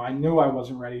 Yeah. You know, I knew I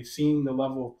wasn't ready, seeing the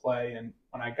level of play. And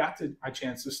when I got to my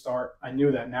chance to start, I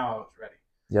knew that now I was ready.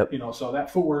 Yep. You know, so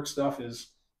that footwork stuff is,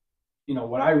 you know,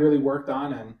 what I really worked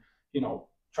on, and, you know,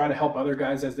 try to help other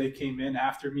guys as they came in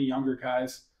after me, younger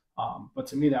guys. But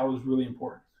to me, that was really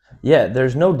important. Yeah,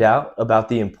 there's no doubt about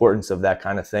the importance of that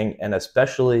kind of thing. And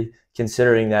especially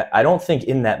considering that I don't think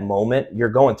in that moment you're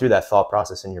going through that thought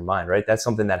process in your mind, right? That's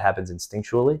something that happens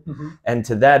instinctually. Mm-hmm. And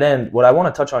to that end, what I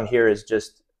want to touch on here is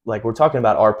just like we're talking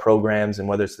about our programs, and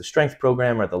whether it's the strength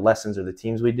program or the lessons or the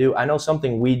teams we do. I know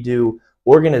something we do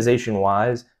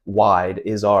organization-wise wide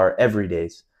is our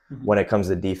everydays when it comes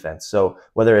to defense. So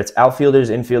whether it's outfielders,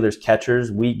 infielders,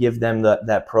 catchers, we give them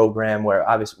that program where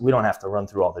obviously we don't have to run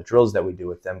through all the drills that we do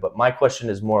with them. But my question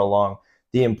is more along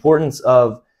the importance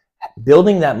of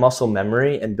building that muscle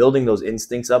memory and building those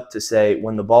instincts up to say,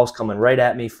 when the ball's coming right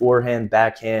at me, forehand,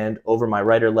 backhand, over my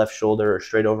right or left shoulder, or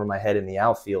straight over my head in the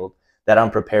outfield, that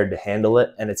I'm prepared to handle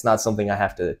it. And it's not something I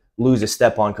have to lose a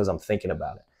step on because I'm thinking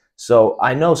about it. So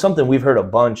I know something we've heard a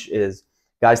bunch is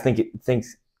guys think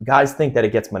that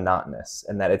it gets monotonous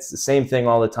and that it's the same thing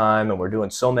all the time, and we're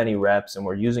doing so many reps and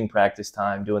we're using practice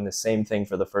time doing the same thing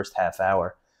for the first half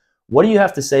hour. What do you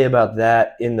have to say about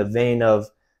that in the vein of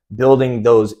building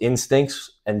those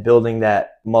instincts and building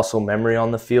that muscle memory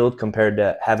on the field compared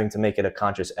to having to make it a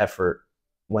conscious effort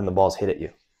when the ball's hit at you?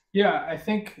 Yeah, I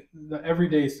think the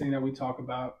everyday thing that we talk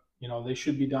about, you know, they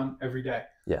should be done every day.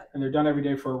 Yeah. And they're done every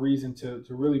day for a reason, to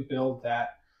really build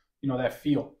that, you know, that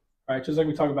feel. Right, just like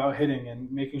we talk about hitting and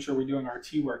making sure we're doing our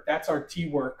T work. That's our T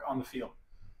work on the field,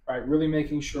 right? Really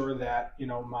making sure that, you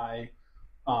know, my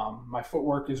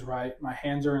footwork is right, my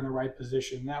hands are in the right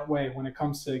position. That way, when it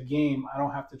comes to a game, I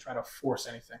don't have to try to force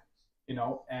anything, you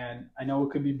know. And I know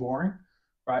it could be boring,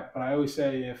 right? But I always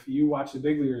say, if you watch the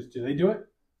big leaguers, do they do it?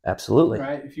 Absolutely.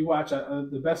 Right. If you watch,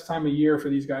 the best time of year for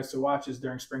these guys to watch is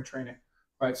during spring training,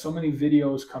 right? So many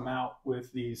videos come out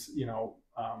with these, you know.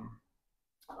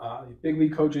 Big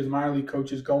league coaches, minor league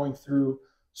coaches going through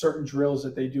certain drills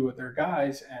that they do with their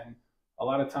guys. And a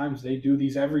lot of times they do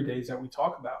these everydays that we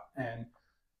talk about. And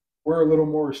we're a little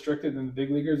more restricted than the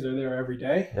big leaguers. They're there every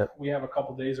day. Yep. We have a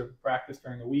couple days of practice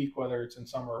during the week, whether it's in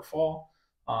summer or fall,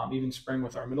 even spring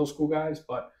with our middle school guys.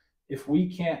 But if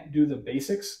we can't do the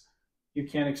basics, you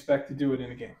can't expect to do it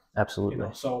in a game. Absolutely. You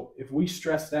know? So if we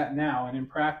stress that now and in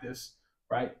practice,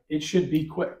 right, it should be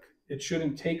quick. It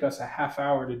shouldn't take us a half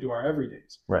hour to do our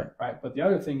everydays. Right. Right. But the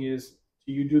other thing is,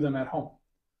 do you do them at home?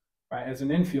 Right. As an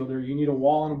infielder, you need a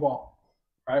wall and a ball.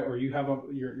 Right. Or you have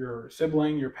your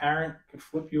sibling, your parent could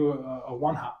flip you a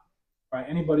one hop. Right.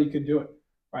 Anybody could do it.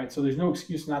 Right. So there's no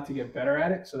excuse not to get better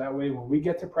at it. So that way, when we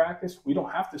get to practice, we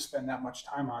don't have to spend that much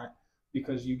time on it,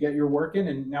 because you get your work in,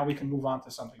 and now we can move on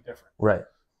to something different. Right.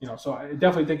 You know, so I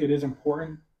definitely think it is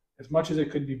important, as much as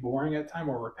it could be boring at time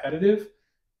or repetitive.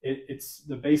 It's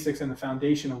the basics and the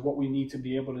foundation of what we need to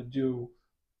be able to do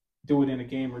it in a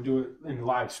game or do it in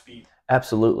live speed.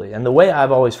 Absolutely. And the way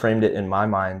I've always framed it in my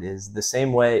mind is the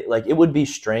same way, like it would be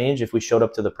strange if we showed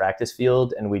up to the practice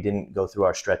field and we didn't go through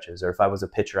our stretches, or if I was a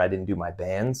pitcher, I didn't do my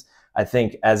bands. I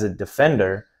think as a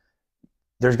defender,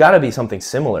 there's got to be something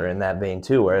similar in that vein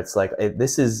too, where it's like,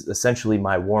 this is essentially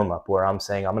my warm-up, where I'm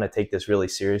saying I'm going to take this really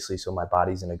seriously so my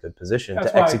body's in a good position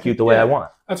to execute the way I want.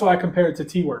 That's why I compare it to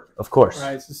T-work. Of course.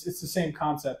 Right? It's the same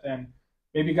concept, and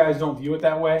maybe guys don't view it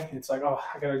that way. It's like, oh,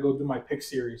 I got to go do my pick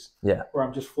series, where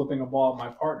I'm just flipping a ball at my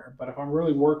partner. But if I'm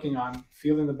really working on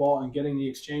fielding the ball and getting the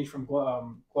exchange from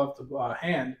glove to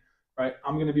hand, right,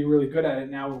 I'm going to be really good at it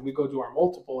now when we go do our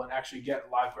multiple and actually get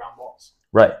live ground balls.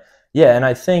 Right. Yeah, and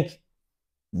I think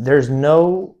there's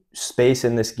no space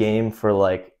in this game for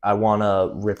like, I want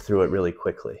to rip through it really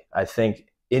quickly. I think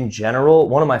in general,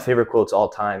 one of my favorite quotes all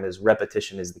time is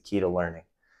repetition is the key to learning.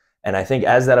 And I think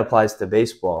as that applies to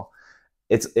baseball,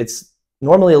 it's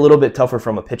normally a little bit tougher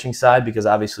from a pitching side, because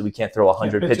obviously we can't throw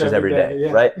 100 pitches every day,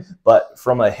 right? But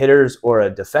from a hitter's or a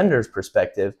defender's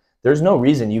perspective, there's no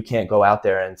reason you can't go out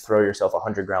there and throw yourself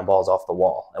 100 ground balls off the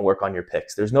wall and work on your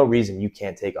picks. There's no reason you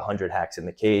can't take 100 hacks in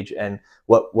the cage. And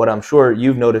what I'm sure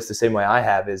you've noticed the same way I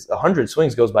have is 100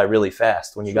 swings goes by really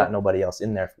fast when you got nobody else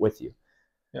in there with you.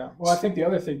 Yeah. Well, I think the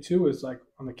other thing too is like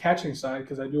on the catching side,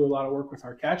 because I do a lot of work with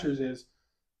our catchers, is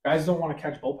guys don't want to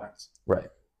catch bullpens. Right.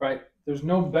 Right. There's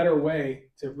no better way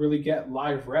to really get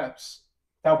live reps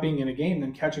without being in a game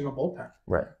than catching a bullpen.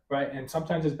 Right. Right. And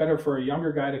sometimes it's better for a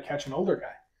younger guy to catch an older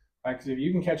guy. Right. Because if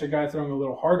you can catch a guy throwing a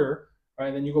little harder,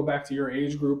 right, then you go back to your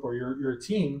age group or your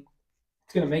team,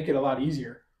 it's going to make it a lot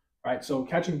easier. Right. So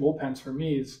catching bullpens for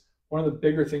me is one of the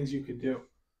bigger things you could do.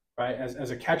 Right.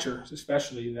 As a catcher,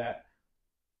 especially, that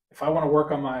if I want to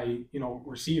work on my,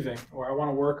 receiving, or I want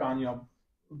to work on,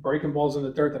 breaking balls in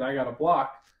the dirt that I got to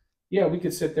block, yeah, we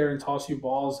could sit there and toss you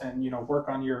balls and, work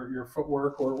on your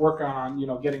footwork or work on,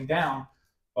 getting down,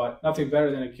 but nothing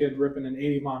better than a kid ripping an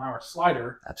 80-mile-an-hour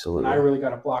slider. Absolutely. And I really got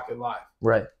to block it live.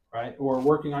 Right. Right. Or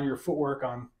working on your footwork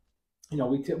on,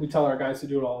 we tell our guys to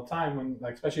do it all the time when,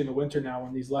 like, especially in the winter now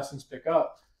when these lessons pick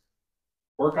up,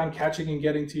 work on catching and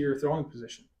getting to your throwing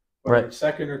position, whether it's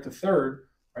second or to third.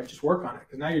 Right, just work on it,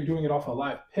 because now you're doing it off a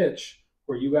live pitch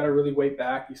where you got to really wait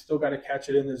back. You still got to catch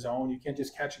it in the zone. You can't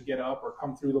just catch and get up or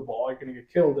come through the ball. You're going to get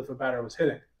killed if a batter was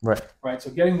hitting. Right. Right. So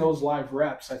getting those live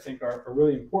reps, I think, are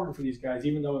really important for these guys,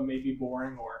 even though it may be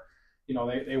boring, or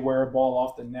they wear a ball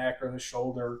off the neck or the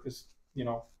shoulder because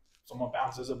someone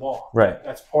bounces a ball. Right.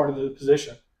 That's part of the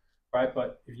position. Right.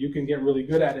 But if you can get really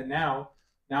good at it now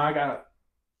I got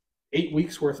 8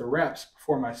 weeks worth of reps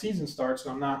before my season starts,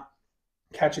 and I'm not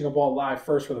catching a ball live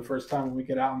for the first time when we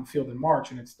get out in the field in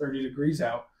March and it's 30 degrees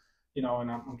out, and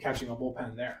I'm catching a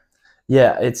bullpen there.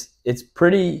 Yeah, it's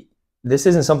pretty. This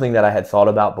isn't something that I had thought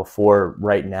about before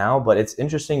right now, but it's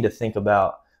interesting to think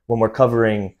about when we're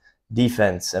covering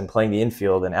defense and playing the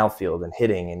infield and outfield and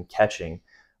hitting and catching.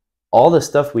 All the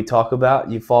stuff we talk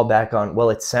about, you fall back on, well,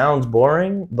 it sounds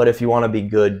boring, but if you want to be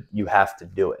good, you have to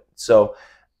do it. So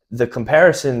the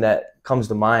comparison that comes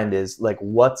to mind is like,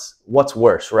 what's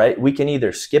worse, right? We can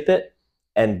either skip it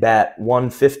and bat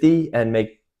 150 and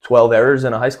make 12 errors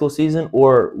in a high school season,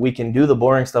 or we can do the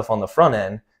boring stuff on the front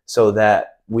end so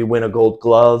that we win a gold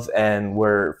glove and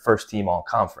we're first team all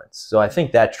conference. So I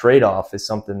think that trade-off is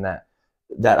something that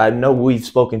I know we've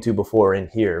spoken to before in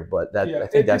here, but I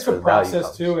think that's where the value comes. It's a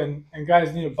process too, and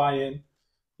guys need to buy in,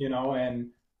 and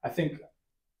I think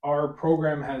our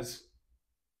program has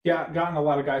gotten a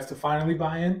lot of guys to finally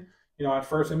buy in. At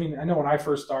first, I know when I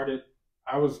first started,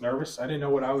 I was nervous. I didn't know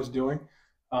what I was doing.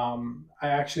 I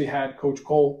actually had Coach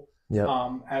Cole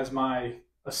as my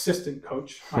assistant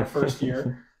coach my first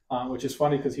year, which is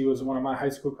funny because he was one of my high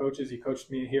school coaches. He coached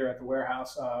me here at the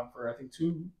warehouse for, I think,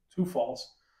 two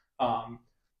falls.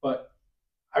 But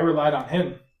I relied on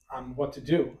him on what to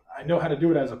do. I know how to do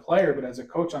it as a player, but as a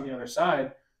coach on the other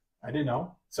side, I didn't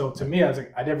know. So to me, I was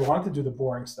like, I never wanted to do the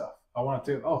boring stuff. I wanted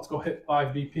to, let's go hit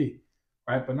 5 BP,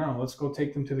 right? But no, let's go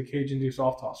take them to the cage and do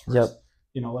soft toss first.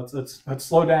 Let's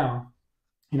slow down.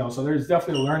 So there's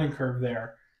definitely a learning curve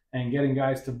there, and getting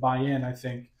guys to buy in, I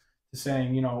think, to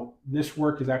saying, this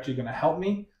work is actually going to help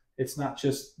me. It's not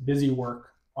just busy work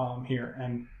while I'm here.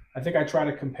 And I think I try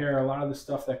to compare a lot of the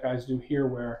stuff that guys do here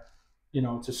where,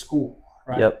 to school,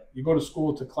 right? Yep. You go to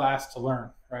school, to class to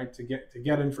learn, right? To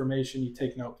get information, you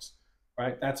take notes,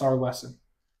 right? That's our lesson.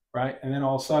 Right. And then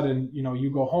all of a sudden, you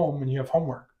go home and you have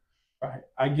homework. Right.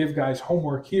 I give guys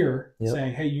homework here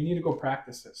saying, hey, you need to go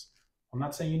practice this. I'm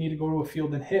not saying you need to go to a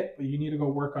field and hit, but you need to go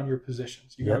work on your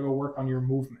positions. You got to go work on your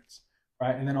movements.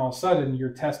 Right. And then all of a sudden, your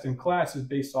test in class is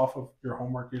based off of your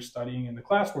homework you're studying in the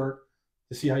classwork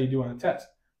to see how you do on the test.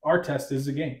 Our test is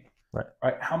a game. Right.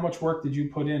 Right. How much work did you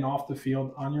put in off the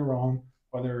field on your own,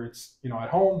 whether it's, at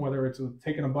home, whether it's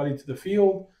taking a buddy to the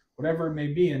field, whatever it may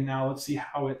be. And now let's see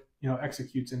how it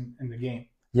executes in the game.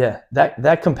 Yeah,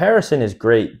 that comparison is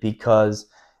great, because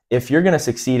if you're going to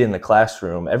succeed in the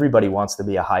classroom, everybody wants to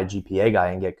be a high GPA guy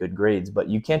and get good grades, but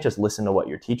you can't just listen to what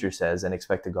your teacher says and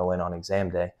expect to go in on exam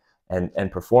day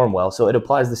and perform well. So it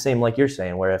applies the same, like you're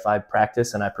saying, where if I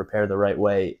practice and I prepare the right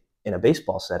way in a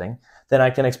baseball setting, then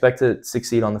I can expect to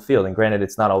succeed on the field. And granted,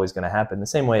 it's not always going to happen the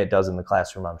same way it does in the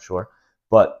classroom, I'm sure,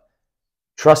 but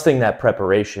trusting that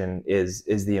preparation is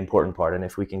the important part. And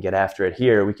if we can get after it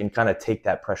here, we can kind of take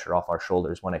that pressure off our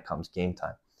shoulders when it comes game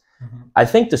time. Mm-hmm. I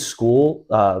think the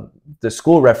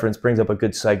school reference brings up a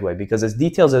good segue, because as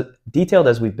detailed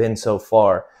as we've been so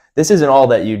far, this isn't all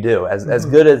that you do. As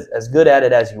good at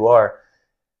it as you are,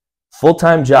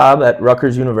 full-time job at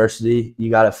Rutgers University, you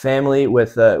got a family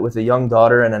with a young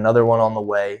daughter and another one on the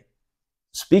way.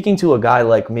 Speaking to a guy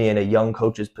like me in a young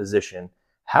coach's position,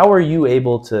 how are you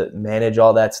able to manage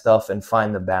all that stuff and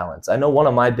find the balance? I know one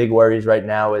of my big worries right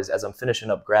now is, as I'm finishing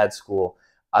up grad school,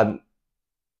 I'm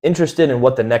interested in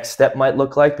what the next step might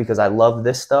look like because I love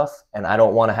this stuff and I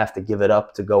don't want to have to give it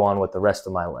up to go on with the rest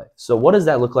of my life. So what does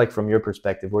that look like from your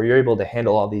perspective, where you're able to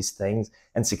handle all these things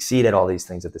and succeed at all these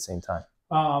things at the same time?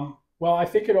 Well, I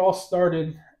think it all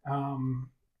started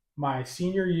my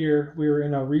senior year. We were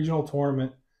in a regional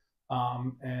tournament,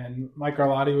 and Mike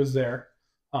Arlotti was there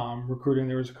recruiting.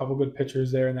 There was a couple good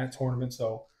pitchers there in that tournament,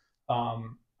 so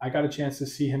I got a chance to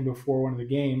see him before one of the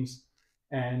games.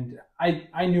 And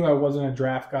I knew I wasn't a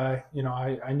draft guy. You know,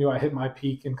 I knew I hit my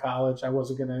peak in college. I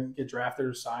wasn't going to get drafted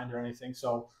or signed or anything.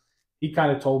 So he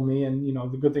kind of told me, and, you know,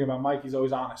 the good thing about Mike, he's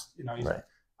always honest. You know, Right.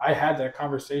 I had that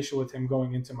conversation with him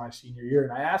going into my senior year,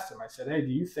 and I asked him, I said, hey,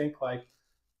 do you think, like,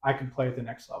 I can play at the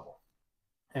next level?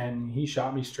 And he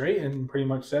shot me straight and pretty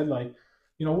much said, like,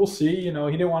 you know, we'll see. You know,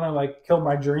 he didn't want to, like, kill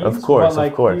my dreams. Of course, but,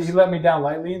 like, of course. He let me down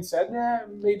lightly and said, yeah,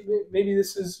 maybe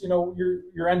this is, you know,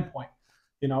 your end point,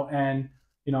 you know. And,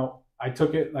 you know, I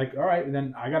took it like, all right, and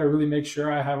then I got to really make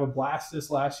sure I have a blast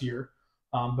this last year.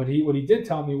 But what he did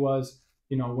tell me was,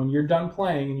 you know, when you're done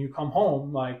playing and you come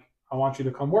home, like, I want you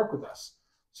to come work with us.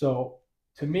 So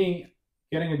to me,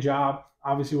 getting a job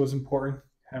obviously was important.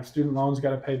 Have student loans, got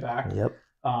to pay back. Yep.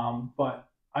 But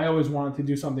I always wanted to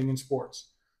do something in sports,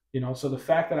 you know. So the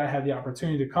fact that I had the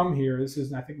opportunity to come here, this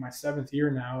is, I think, my 7th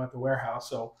year now at the warehouse.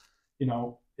 So, you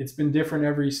know, it's been different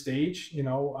every stage. You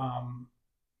know,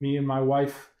 me and my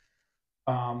wife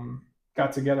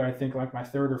got together, I think, like my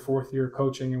 3rd or 4th year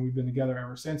coaching, and we've been together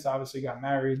ever since. Obviously, got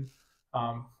married,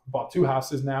 bought 2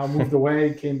 houses now, moved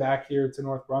away, came back here to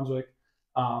North Brunswick.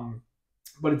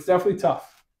 But it's definitely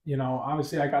tough. You know,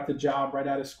 obviously, I got the job right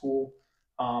out of school.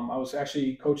 I was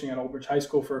actually coaching at Old Bridge High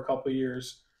School for a couple of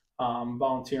years,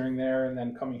 volunteering there, and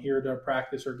then coming here to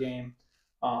practice or game.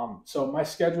 So my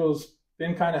schedule's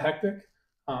been kind of hectic.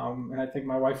 And I think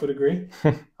my wife would agree.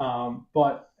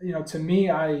 But, you know, to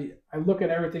me, I look at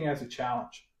everything as a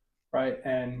challenge, right?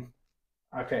 And,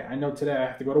 okay, I know today I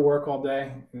have to go to work all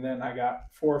day, and then I got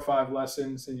 4 or 5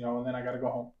 lessons, and, you know, and then I got to go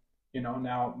home. You know,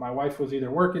 now my wife was either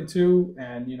working too,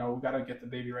 and, you know, we got to get the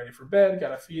baby ready for bed, got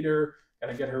to feed her, got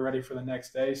to get her ready for the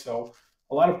next day. So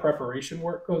a lot of preparation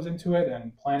work goes into it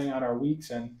and planning out our weeks.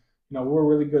 And, you know, we're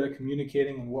really good at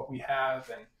communicating and what we have.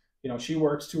 And, you know, she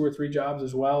works 2 or 3 jobs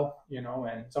as well, you know,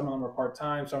 and some of them are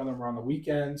part-time, some of them are on the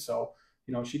weekends. So,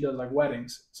 you know, she does like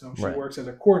weddings. So she Right. works as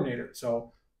a coordinator.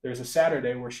 So there's a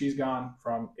Saturday where she's gone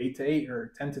from 8 to 8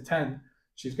 or 10 to 10.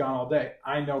 She's gone all day.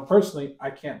 I know personally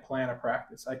I can't plan a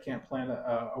practice. I can't plan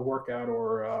a workout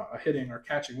or a hitting or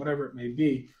catching, whatever it may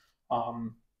be.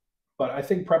 But I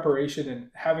think preparation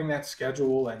and having that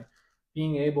schedule and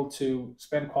being able to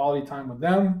spend quality time with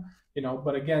them, you know,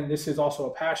 but again, this is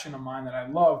also a passion of mine that I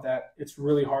love, that it's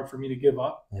really hard for me to give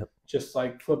up. Yep. Just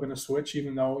like flipping a switch,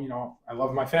 even though, you know, I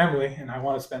love my family and I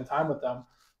want to spend time with them.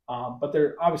 But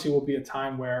there obviously will be a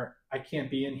time where I can't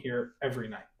be in here every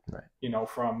night. Right. You know,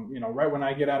 from, you know, right when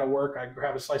I get out of work, I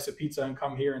grab a slice of pizza and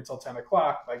come here until 10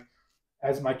 o'clock. Like,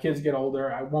 as my kids get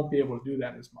older, I won't be able to do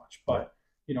that as much. But, Right.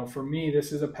 you know, for me,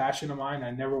 this is a passion of mine.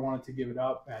 I never wanted to give it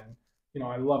up. And, you know,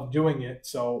 I love doing it.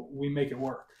 So we make it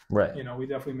work. Right. You know, we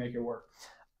definitely make it work.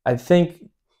 I think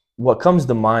what comes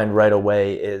to mind right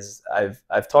away is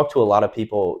I've talked to a lot of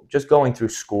people just going through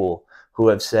school who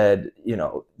have said, you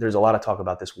know, there's a lot of talk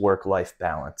about this work-life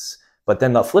balance. But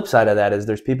then the flip side of that is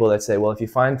there's people that say, well, if you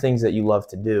find things that you love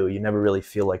to do, you never really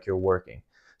feel like you're working.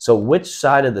 So which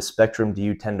side of the spectrum do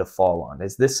you tend to fall on?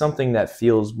 Is this something that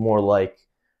feels more like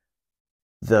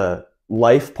the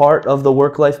life part of the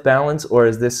work-life balance, or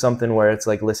is this something where it's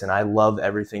like, listen, I love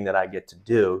everything that I get to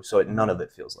do, so none of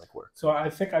it feels like work? So I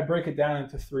think I break it down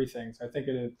into 3 things. I think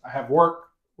I have work,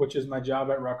 which is my job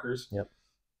at Rutgers. Yep.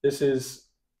 This is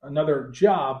another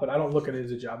job, but I don't look at it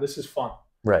as a job. This is fun.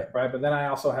 Right. Right. But then I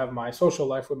also have my social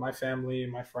life with my family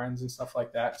and my friends and stuff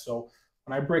like that. So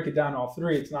when I break it down all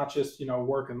 3, it's not just, you know,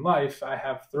 work and life. I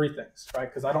have 3 things, right?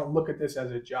 Because I don't look at this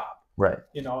as a job. Right.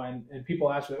 You know, and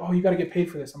people ask me, oh, you got to get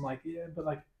paid for this. I'm like, yeah, but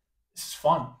like, this is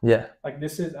fun. Yeah. Like,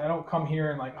 this is, I don't come here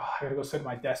and like, oh, I got to go sit at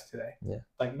my desk today. Yeah.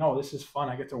 Like, no, this is fun.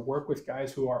 I get to work with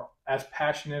guys who are as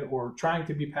passionate or trying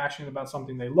to be passionate about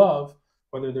something they love,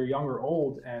 whether they're young or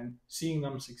old, and seeing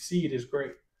them succeed is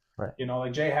great. Right. You know,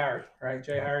 like Jay Harry, right?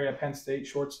 Jay Harry at Penn State,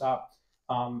 shortstop.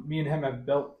 Me and him have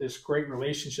built this great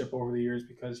relationship over the years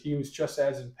because he was just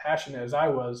as passionate as I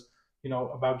was, you know,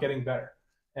 about getting better.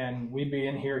 And we'd be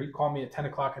in here. He'd call me at 10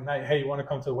 o'clock at night. Hey, you want to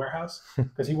come to the warehouse?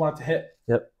 Because he wanted to hit.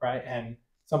 Yep. Right. And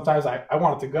sometimes I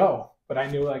wanted to go, but I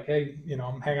knew, like, hey, you know,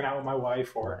 I'm hanging out with my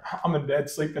wife, or I'm in bed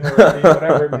sleeping already,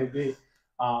 whatever it may be.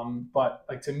 But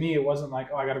like, to me, it wasn't like,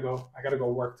 oh, I gotta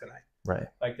go work tonight. Right.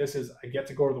 Like, this is, I get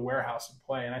to go to the warehouse and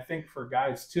play. And I think for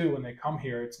guys too, when they come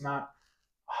here, it's not,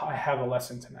 I have a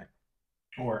lesson tonight,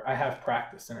 or I have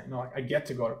practice tonight. Like I get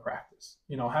to go to practice.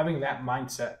 Having that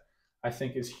mindset, I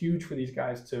think, is huge for these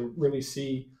guys to really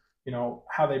see,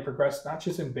 how they progress, not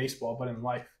just in baseball, but in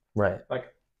life. Right. Like,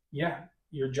 yeah,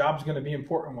 your job's going to be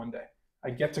important one day. I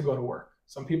get to go to work.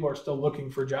 Some people are still looking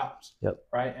for jobs. Yep.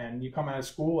 Right. And you come out of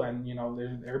school and,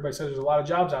 everybody says there's a lot of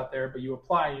jobs out there, but you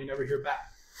apply and you never hear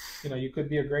back. You could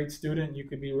be a great student. You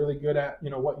could be really good at,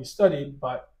 what you studied,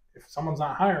 but if someone's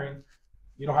not hiring,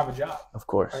 you don't have a job. Of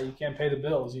course. Right? You can't pay the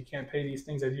bills. You can't pay these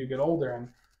things as you get older. And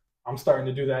I'm starting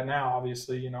to do that now,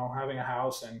 obviously, having a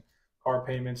house and car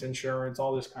payments, insurance,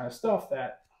 all this kind of stuff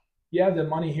that, yeah, the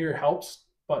money here helps.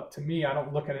 But to me, I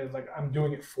don't look at it as like I'm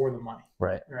doing it for the money.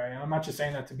 Right. Right. And I'm not just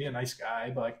saying that to be a nice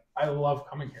guy, but like I love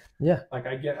coming here. Yeah. Like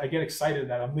I get excited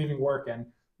that I'm leaving work and,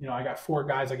 I got 4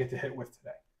 guys I get to hit with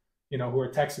today, who are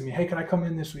texting me, hey, can I come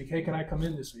in this week? Hey, can I come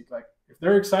in this week? Like if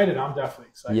they're excited, I'm definitely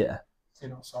excited. Yeah.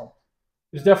 So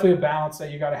there's definitely a balance that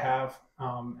you got to have.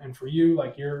 And for you,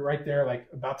 like you're right there, like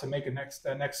about to make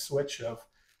that next switch of,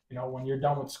 when you're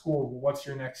done with school, what's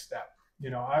your next step?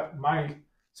 My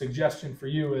suggestion for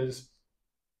you is,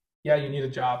 yeah, you need a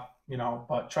job,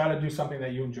 but try to do something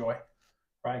that you enjoy,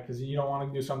 right? Because you don't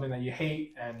want to do something that you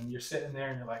hate and you're sitting there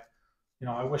and you're like,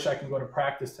 I wish I could go to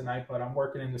practice tonight, but I'm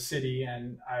working in the city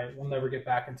and I will never get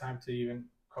back in time to even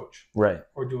coach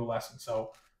or do a lesson.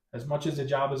 So as much as the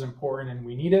job is important and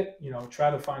we need it,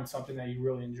 try to find something that you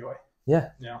really enjoy. Yeah.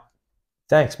 Yeah.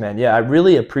 Thanks, man. Yeah, I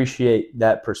really appreciate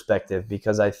that perspective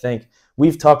because I think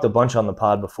we've talked a bunch on the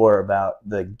pod before about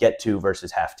the get to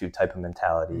versus have to type of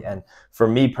mentality. And for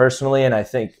me personally, and I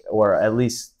think, or at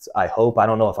least I hope, I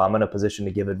don't know if I'm in a position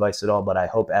to give advice at all, but I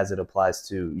hope as it applies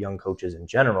to young coaches in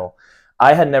general,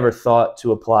 I had never thought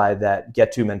to apply that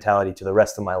get to mentality to the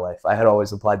rest of my life. I had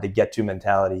always applied the get to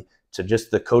mentality to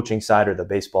just the coaching side or the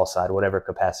baseball side, whatever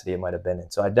capacity it might have been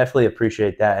in. So I definitely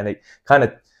appreciate that. And it kind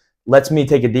of lets me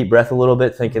take a deep breath a little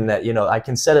bit, thinking that, I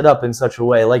can set it up in such a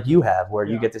way like you have, where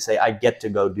you get to say, I get to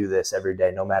go do this every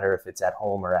day, no matter if it's at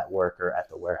home or at work or at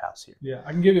the warehouse here. Yeah,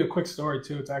 I can give you a quick story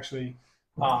too. It's actually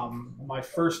my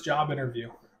first job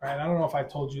interview, right? I don't know if I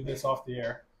told you this off the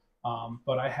air,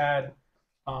 but I had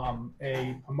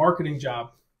a marketing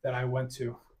job that I went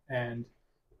to, and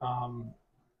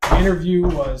the interview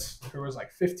there was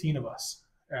like 15 of us,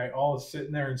 right, all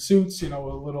sitting there in suits, with a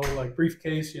little like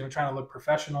briefcase, trying to look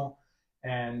professional.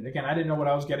 And again, I didn't know what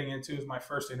I was getting into. It was my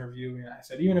first interview, and I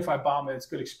said, even if I bomb it, it's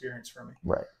good experience for me.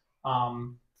 Right.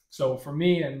 So for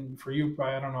me and for you,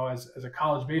 probably, I don't know, as a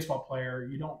college baseball player,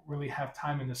 you don't really have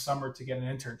time in the summer to get an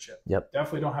internship. Yep.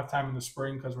 Definitely don't have time in the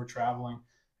spring because we're traveling.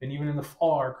 And even in the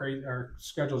fall, our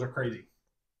schedules are crazy.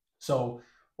 So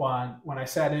when I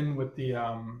sat in with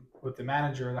the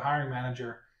manager, the hiring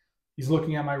manager, he's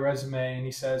looking at my resume and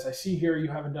he says, I see here you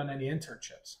haven't done any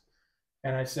internships.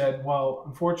 And I said, well,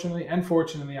 unfortunately and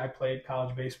fortunately, I played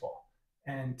college baseball.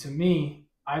 And to me,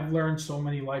 I've learned so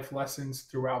many life lessons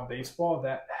throughout baseball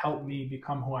that helped me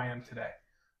become who I am today.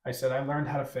 I said, I learned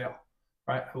how to fail,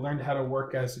 right? I learned how to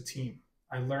work as a team.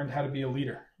 I learned how to be a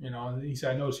leader. He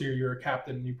said, I noticed here you're a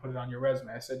captain and you put it on your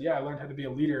resume. I said, yeah, I learned how to be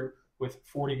a leader with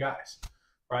 40 guys,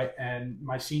 right? And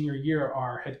my senior year,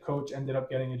 our head coach ended up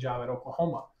getting a job at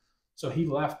Oklahoma. So he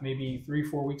left maybe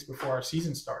 3-4 weeks before our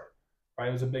season started, right?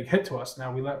 It was a big hit to us.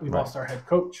 Now we lost our head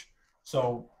coach.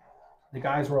 So the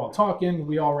guys were all talking.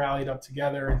 We all rallied up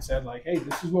together and said, like, hey,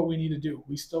 this is what we need to do.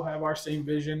 We still have our same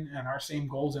vision and our same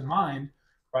goals in mind,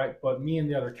 right? But me and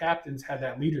the other captains had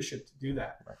that leadership to do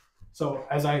that. Right. So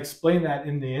as I explained that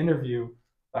in the interview,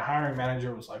 the hiring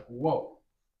manager was like, whoa,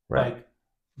 right. Like,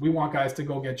 we want guys to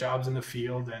go get jobs in the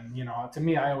field. And, to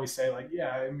me, I always say, like,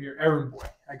 yeah, I'm your errand boy.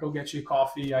 I go get you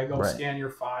coffee. I go scan your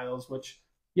files, which,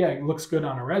 yeah, it looks good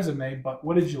on a resume, but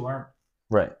what did you learn?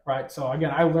 Right. Right. So,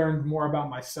 again, I learned more about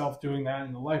myself doing that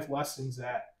and the life lessons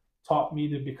that taught me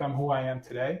to become who I am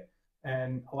today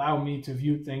and allow me to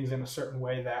view things in a certain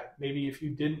way that maybe if you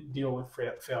didn't deal with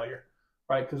failure,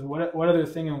 right? Because what other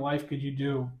thing in life could you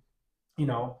do,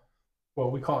 well,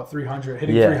 we call it 300,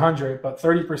 hitting 300, but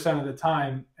 30% of the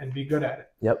time and be good at it.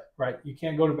 Yep. Right. You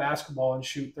can't go to basketball and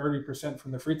shoot 30%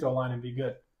 from the free throw line and be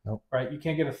good. Nope. Right. You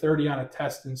can't get a 30 on a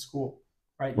test in school.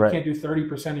 Right. You can't do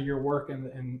 30% of your work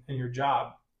in your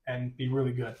job and be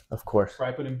really good. Of course.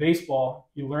 Right. But in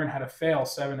baseball, you learn how to fail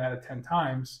 7 out of 10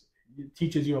 times. It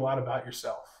teaches you a lot about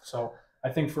yourself. So I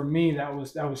think for me, that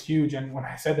was huge. And when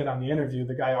I said that on the interview,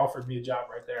 the guy offered me a job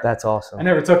right there. That's awesome. I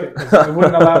never took it because it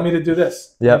wouldn't allow me to do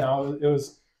this. Yep.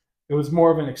 It was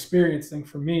more of an experience thing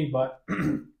for me. But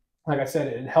like I said,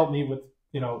 it helped me with,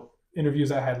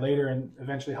 interviews I had later and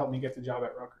eventually helped me get the job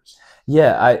at Rutgers.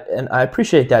 Yeah, I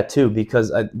appreciate that too,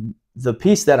 because the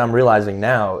piece that I'm realizing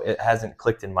now, it hasn't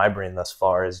clicked in my brain thus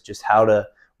far, is just how to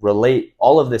relate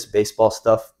all of this baseball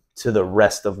stuff to the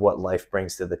rest of what life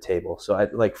brings to the table. So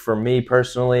like for me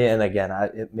personally, and again,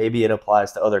 maybe it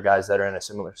applies to other guys that are in a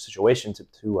similar situation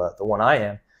to the one I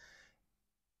am.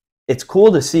 It's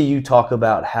cool to see you talk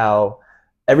about how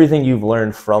everything you've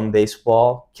learned from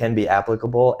baseball can be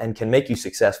applicable and can make you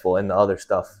successful in the other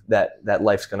stuff that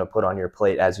life's going to put on your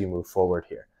plate as you move forward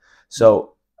here.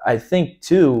 So I think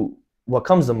too, what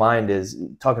comes to mind is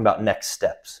talking about next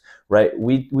steps, right?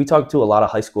 We talk to a lot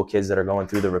of high school kids that are going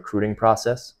through the recruiting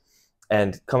process,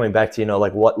 and coming back to,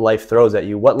 like what life throws at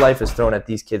you. What life has thrown at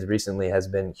these kids recently has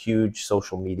been huge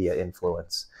social media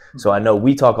influence. So I know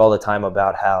we talk all the time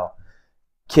about how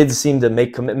kids seem to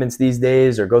make commitments these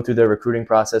days or go through their recruiting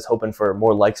process hoping for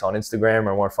more likes on Instagram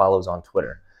or more follows on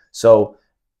Twitter. So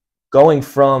going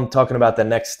from talking about the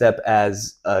next step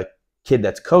as a kid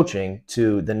that's coaching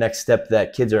to the next step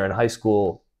that kids are in high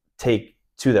school take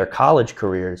to their college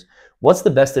careers, what's the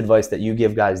best advice that you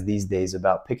give guys these days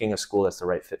about picking a school that's the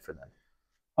right fit for them?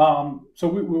 So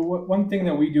one thing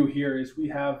that we do here is we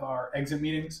have our exit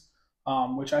meetings,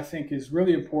 which I think is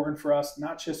really important for us,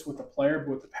 not just with the player, but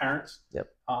with the parents. Yep.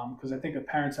 Because I think the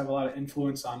parents have a lot of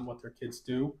influence on what their kids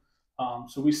do.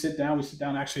 So we sit down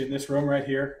actually in this room right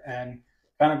here and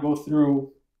kind of go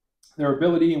through their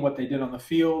ability and what they did on the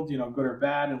field, good or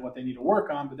bad, and what they need to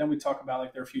work on. But then we talk about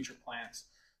like their future plans.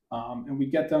 And we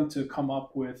get them to come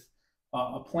up with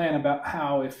a plan about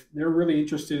how, if they're really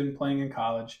interested in playing in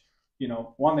college,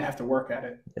 one, they have to work at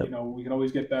it. Yep. We can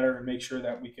always get better and make sure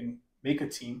that we can make a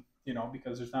team,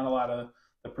 because there's not a lot of,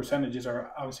 the percentages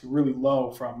are obviously really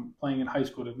low from playing in high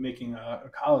school to making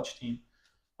a college team.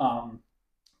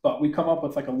 But we come up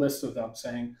with like a list of them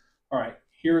saying, all right,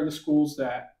 here are the schools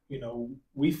that,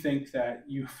 we think that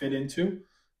you fit into,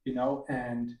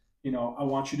 and, I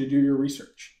want you to do your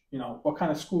research. What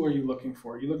kind of school are you looking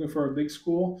for? Are you looking for a big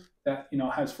school that,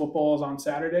 has footballs on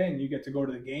Saturday and you get to go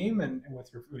to the game and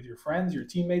with your friends, your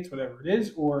teammates, whatever it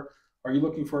is? Or are you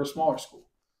looking for a smaller school?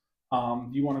 Do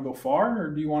you want to go far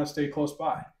or do you want to stay close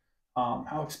by?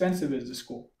 How expensive is the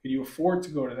school? Can you afford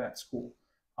to go to that school?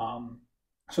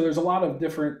 So there's a lot of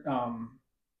different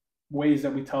ways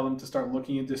that we tell them to start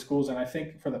looking into schools. And I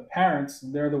think for the parents,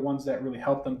 they're the ones that really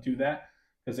help them do that.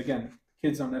 Because again,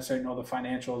 kids don't necessarily know the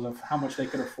financials of how much they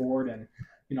could afford and,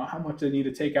 how much they need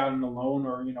to take out in a loan,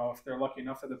 or, if they're lucky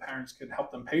enough that the parents could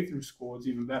help them pay through school, it's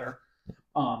even better.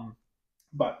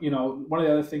 But, one of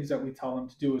the other things that we tell them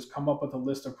to do is come up with a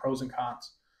list of pros and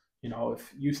cons.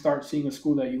 If you start seeing a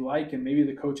school that you like and maybe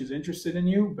the coach is interested in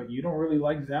you, but you don't really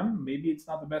like them, maybe it's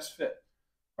not the best fit,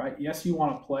 right? Yes, you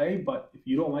want to play, but if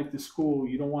you don't like the school,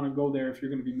 you don't want to go there if you're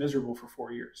going to be miserable for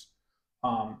 4 years.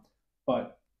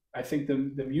 But I think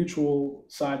the mutual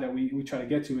side that we try to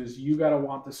get to is you got to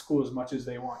want the school as much as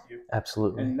they want you.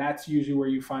 Absolutely. And that's usually where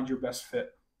you find your best fit,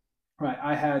 right?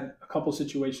 I had a couple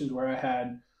situations where I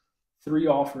had 3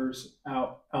 offers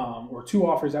out, or 2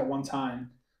 offers at one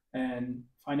time. And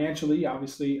financially,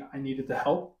 obviously, I needed the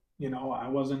help. I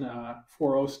wasn't a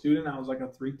 4.0 student. I was like a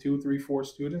 3.2, 3.4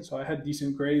 student. So I had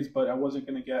decent grades, but I wasn't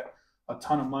going to get a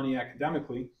ton of money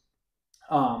academically.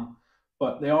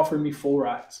 But they offered me full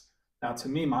rides. Now, to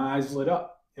me, my eyes lit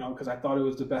up, because I thought it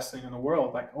was the best thing in the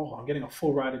world. Like, oh, I'm getting a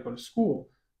full ride to go to school.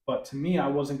 But to me, I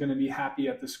wasn't going to be happy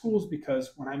at the schools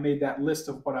because when I made that list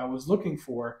of what I was looking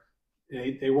for,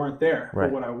 they weren't there for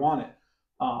what I wanted.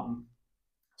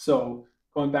 So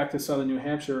going back to Southern New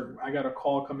Hampshire, I got a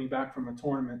call coming back from a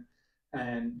tournament.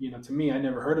 And, to me, I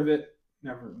never heard of it,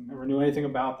 never knew anything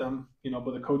about them,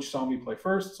 but the coach saw me play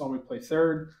first, saw me play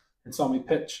third, and saw me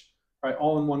pitch, right,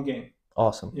 all in one game.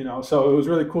 Awesome. So it was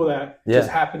really cool that it just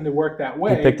happened to work that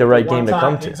way. You picked the right game to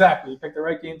come to. Exactly. You picked the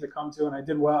right game to come to, and I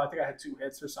did well. I think I had 2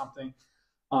 hits or something.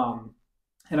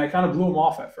 And I kind of blew them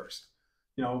off at first.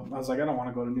 I was like, I don't want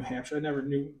to go to New Hampshire.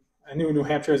 I knew New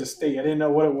Hampshire as a state. I didn't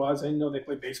know what it was. I didn't know they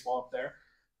played baseball up there.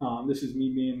 This is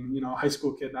me being, a high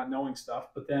school kid, not knowing stuff.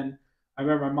 But then I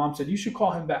remember my mom said, you should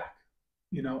call him back,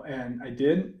 and I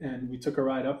did. And we took a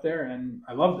ride up there, and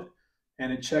I loved it.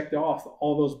 And it checked off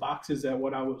all those boxes at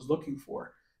what I was looking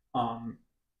for.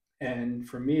 And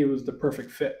for me, it was the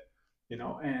perfect fit,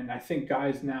 and I think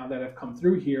guys now that have come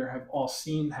through here have all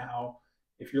seen how,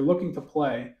 if you're looking to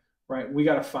play, right, we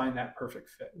got to find that perfect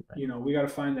fit. Right. We got to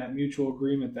find that mutual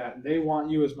agreement that they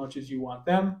want you as much as you want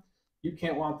them. You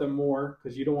can't want them more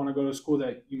because you don't want to go to school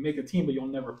that you make a team, but you'll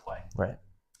never play. Right.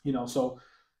 So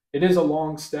it is a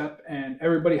long step, and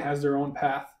everybody has their own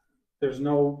path. There's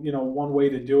no, one way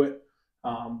to do it.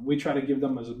 We try to give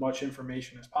them as much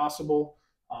information as possible.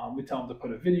 We tell them to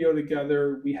put a video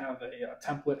together. We have a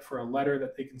template for a letter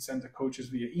that they can send to coaches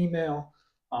via email.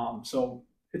 So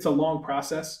it's a long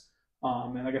process.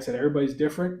 And like I said, everybody's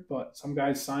different, but some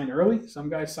guys sign early, some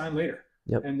guys sign later.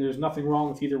 Yep. And there's nothing wrong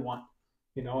with either one,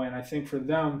 you know. And I think for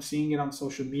them, seeing it on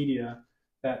social media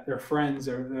that their friends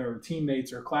or their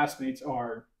teammates or classmates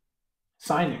are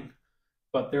signing,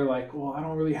 but they're like, well, I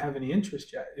don't really have any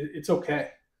interest yet. It's okay,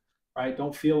 right?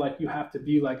 Don't feel like you have to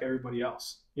be like everybody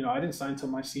else. You know, I didn't sign until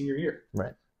my senior year,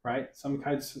 right? Some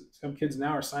kids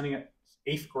now are signing at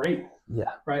 8th grade,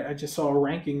 right? I just saw a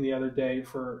ranking the other day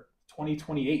for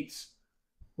 2028s,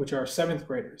 which are 7th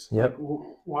graders. Yep. Like,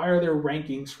 why are there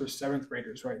rankings for 7th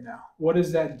graders right now? What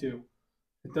does that do?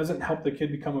 It doesn't help the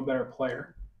kid become a better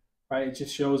player, right? It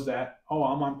just shows that, oh,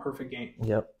 I'm on Perfect Game.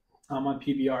 Yep. I'm on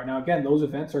PBR. Now, again, those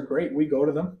events are great. We go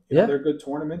to them. You know, they're good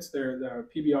tournaments. The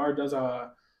PBR does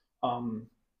a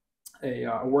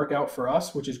workout for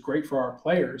us, which is great for our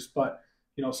players. But,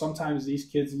 you know, sometimes these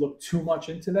kids look too much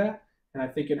into that, and I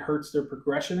think it hurts their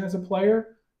progression as a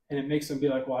player, and it makes them be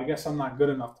like, well, I guess I'm not good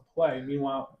enough to play.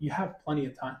 Meanwhile, you have plenty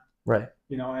of time. Right.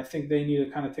 You know, I think they need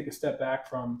to kind of take a step back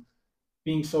from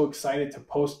being so excited to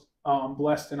post,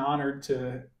 blessed and honored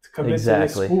to commit to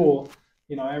this school.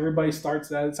 You know, everybody starts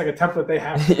that. It's like a template they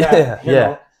have for that. You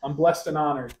know, I'm blessed and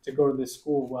honored to go to this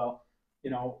school. Well,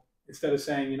 you know, instead of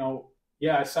saying, you know,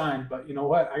 yeah, I signed, but you know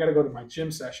what? I got to go to my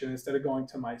gym session instead of going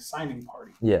to my signing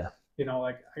party. Yeah. You know,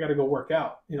 like I got to go work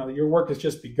out. You know, your work has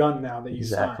just begun now that you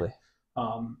signed.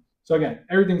 So again,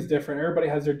 everything's different. Everybody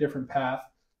has their different path.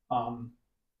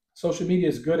 Social media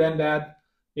is good and bad.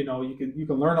 You know, you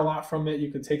can learn a lot from it. You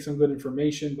can take some good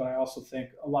information, but I also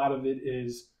think a lot of it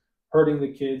is hurting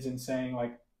the kids and saying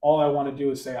like, all I want to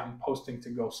do is say I'm posting to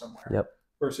go somewhere,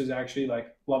 versus actually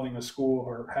like loving a school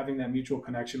or having that mutual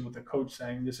connection with the coach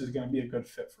saying this is going to be a good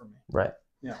fit for me. Right.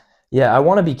 Yeah. Yeah. I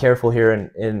want to be careful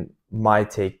here in my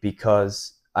take,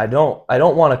 because I don't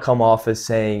want to come off as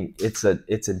saying it's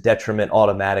a detriment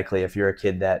automatically if you're a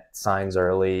kid that signs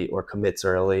early or commits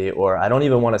early, or I don't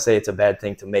even want to say it's a bad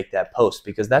thing to make that post,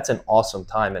 because that's an awesome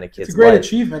time in a kid's life. It's a great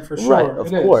achievement for sure. Right, of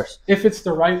course. If it's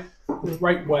the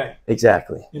right way.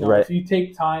 Exactly. You know, if you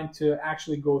take time to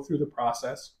actually go through the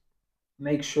process,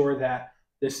 make sure that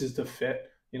this is the fit.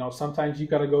 You know, sometimes you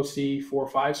got to go see 4 or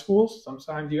 5 schools.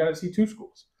 Sometimes you got to see 2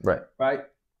 schools. Right. Right.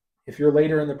 If you're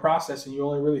later in the process and you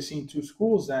only really seen 2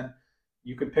 schools, then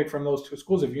you can pick from those 2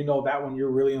 schools. If you know that one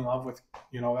you're really in love with,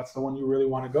 you know, that's the one you really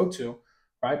want to go to,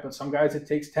 right? But some guys, it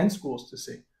takes 10 schools to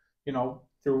see. You know,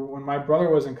 when my brother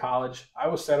was in college, I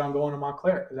was set on going to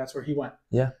Montclair because that's where he went.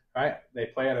 Yeah. Right? They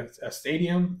play at a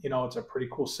stadium. You know, it's a pretty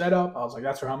cool setup. I was like,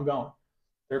 that's where I'm going.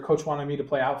 Their coach wanted me to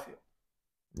play outfield.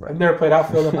 Right. I've never played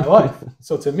outfield in my life.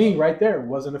 So to me, right there, it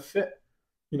wasn't a fit.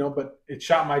 You know, but it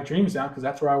shot my dreams down because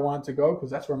that's where I wanted to go,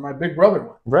 because that's where my big brother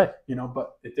went. Right. You know,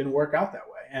 but it didn't work out that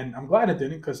way. And I'm glad it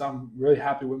didn't, because I'm really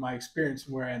happy with my experience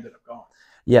and where I ended up going.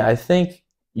 Yeah, I think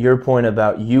your point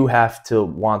about you have to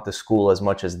want the school as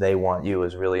much as they want you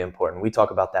is really important. We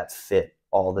talk about that fit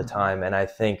all the time. And I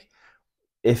think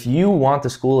if you want the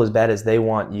school as bad as they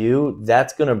want you,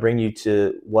 that's going to bring you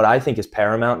to what I think is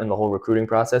paramount in the whole recruiting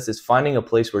process, is finding a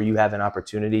place where you have an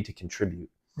opportunity to contribute.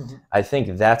 I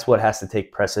think that's what has to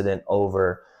take precedent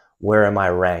over where am I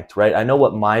ranked, right? I know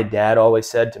what my dad always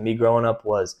said to me growing up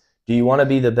was, do you want to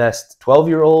be the best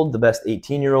 12-year-old, the best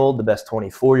 18-year-old, the best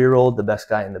 24-year-old, the best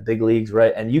guy in the big leagues,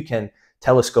 right? And you can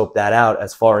telescope that out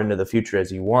as far into the future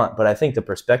as you want. But I think the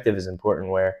perspective is important,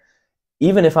 where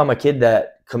even if I'm a kid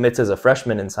that commits as a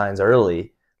freshman and signs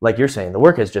early, like you're saying, the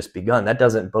work has just begun. That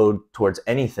doesn't bode towards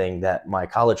anything that my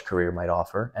college career might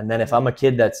offer. And then if I'm a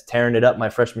kid that's tearing it up my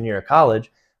freshman year of college,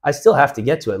 I still have to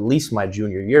get to at least my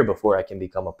junior year before I can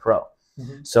become a pro.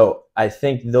 So I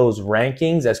think those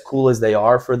rankings, as cool as they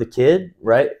are for the kid,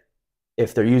 right,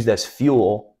 if they're used as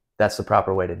fuel, that's the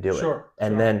proper way to do it.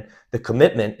 And then the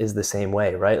commitment is the same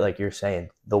way, right? Like you're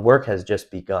saying, the work has just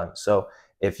begun. So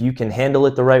if you can handle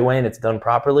it the right way and it's done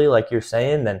properly, like you're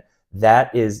saying, then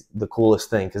that is the coolest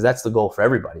thing, because that's the goal for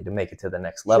everybody, to make it to the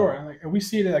next level. And we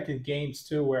see it like in games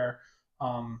too, where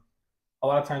a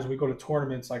lot of times we go to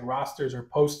tournaments, like rosters are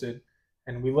posted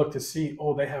and we look to see,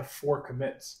 oh, they have 4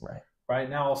 commits. Right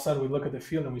now, all of a sudden we look at the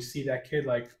field and we see that kid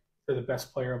like they're the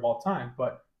best player of all time,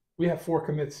 but we have 4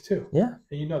 commits too. Yeah.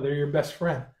 And you know, they're your best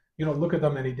friend. You don't look at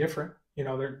them any different. You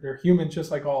know, they're human just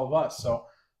like all of us. So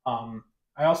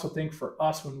I also think for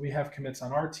us, when we have commits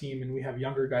on our team and we have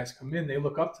younger guys come in, they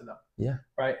look up to them. Yeah.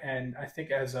 Right. And I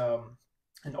think as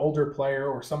an older player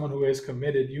or someone who is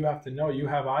committed, you have to know you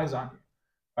have eyes on you.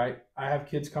 Right. I have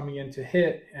kids coming in to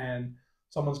hit and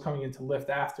someone's coming in to lift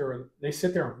after, and they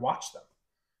sit there and watch them.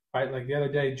 Right. Like the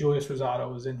other day, Julius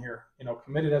Rosado was in here, you know,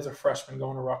 committed as a freshman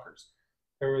going to Rutgers.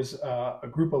 There was a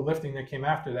group of lifting that came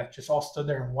after that just all stood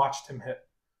there and watched him hit.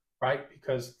 right?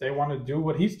 Because they want to do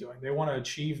what he's doing. They want to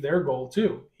achieve their goal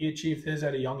too. He achieved his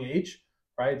at a young age,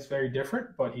 right? It's very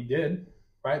different, but he did,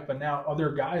 right? But now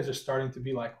other guys are starting to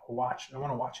be like, oh, I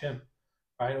want to watch him,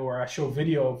 right? Or I show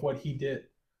video of what he did,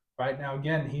 right? Now,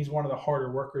 again, he's one of the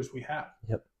harder workers we have,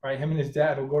 Yep. right? Him and his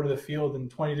dad will go to the field in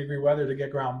 20-degree weather to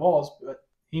get ground balls, but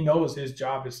he knows his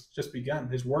job has just begun.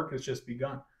 His work has just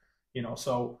begun,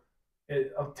 so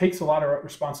it takes a lot of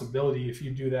responsibility if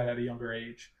you do that at a younger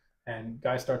age. And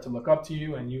guys start to look up to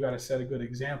you, and you got to set a good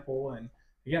example. And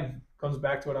again, it comes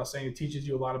back to what I was saying. It teaches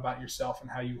you a lot about yourself and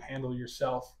how you handle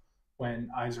yourself when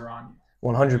eyes are on you.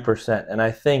 100%. And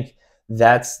I think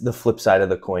that's the flip side of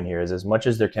the coin here, is as much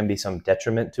as there can be some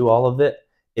detriment to all of it,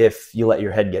 if you let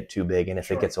your head get too big and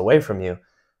if it gets away from you,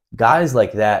 guys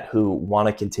like that who want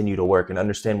to continue to work and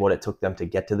understand what it took them to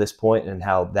get to this point and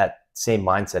how that same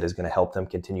mindset is going to help them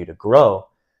continue to grow,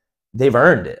 they've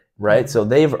earned it, right? So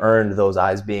they've earned those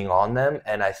eyes being on them.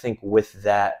 And I think with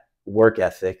that work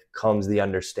ethic comes the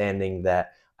understanding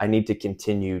that I need to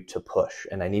continue to push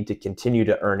and I need to continue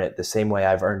to earn it the same way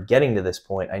I've earned getting to this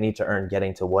point. I need to earn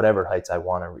getting to whatever heights I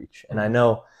want to reach. And I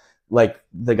know like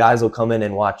the guys will come in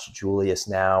and watch Julius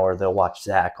now, or they'll watch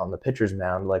Zach on the pitcher's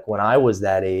mound. Like when I was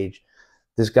that age,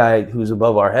 this guy who's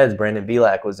above our heads, Brandon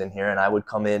Belak, was in here, and I would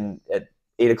come in at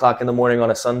 8 o'clock in the morning on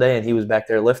a Sunday and he was back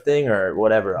there lifting or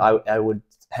whatever. I would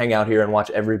hang out here and watch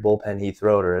every bullpen he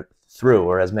threw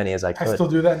or as many as I could. I still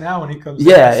do that now when he comes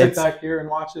in. I sit back here and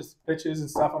watch his pitches and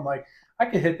stuff. I'm like, I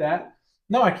could hit that.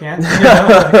 No, I can't.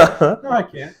 No, I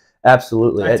can't.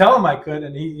 Absolutely. I tell him I could,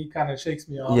 and he kind of shakes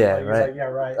me off. Yeah, like, right. He's like, yeah,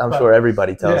 right. I'm sure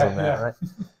everybody tells him that,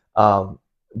 right?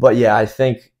 But yeah, I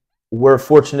think we're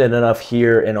fortunate enough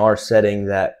here in our setting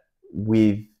that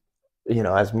we've,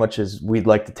 as much as we'd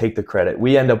like to take the credit,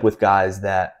 we end up with guys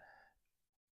that,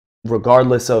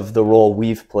 regardless of the role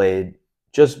we've played,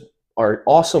 just are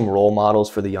awesome role models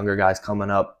for the younger guys coming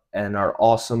up and are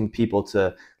awesome people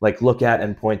to like look at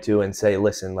and point to and say,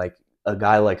 listen, like a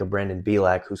guy like a Brandon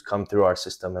Belak who's come through our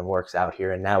system and works out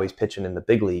here and now he's pitching in the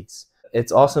big leagues.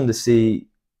 It's awesome to see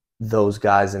those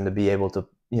guys and to be able to,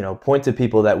 point to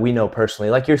people that we know personally,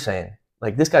 like you're saying,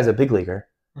 like this guy's a big leaguer.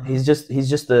 Mm-hmm. He's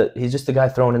just the guy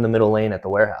throwing in the middle lane at the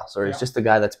warehouse, or he's just the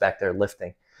guy that's back there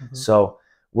lifting. Mm-hmm. So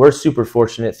we're super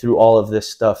fortunate through all of this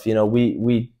stuff.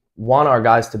 We want our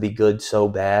guys to be good so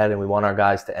bad, and we want our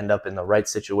guys to end up in the right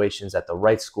situations at the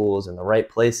right schools and the right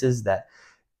places that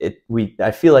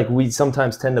I feel like we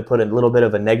sometimes tend to put a little bit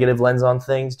of a negative lens on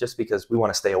things just because we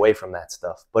want to stay away from that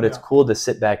stuff. But it's cool to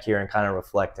sit back here and kind of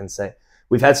reflect and say,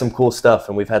 we've had some cool stuff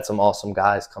and we've had some awesome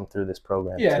guys come through this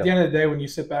program. Yeah, at the end of the day, when you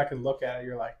sit back and look at it,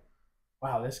 you're like,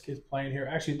 wow, this kid's playing here.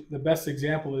 Actually, the best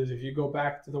example is if you go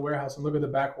back to the warehouse and look at the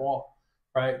back wall,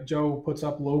 right? Joe puts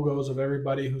up logos of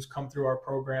everybody who's come through our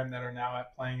program that are now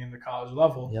playing in the college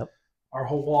level. Yep. Our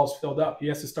whole wall is filled up. He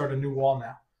has to start a new wall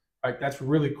now. Right, that's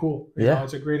really cool. You know,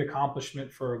 it's a great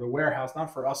accomplishment for the warehouse,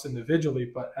 not for us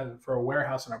individually, but for a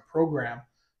warehouse and a program,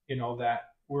 that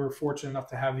we're fortunate enough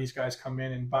to have these guys come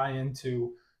in and buy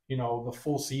into, the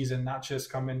full season, not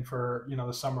just come in for,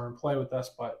 the summer and play with us,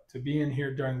 but to be in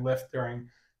here during lift,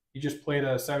 you just played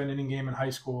a 7-inning game in high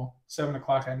school, 7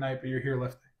 o'clock at night, but you're here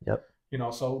lifting. Yep.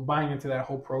 So buying into that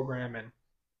whole program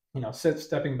and,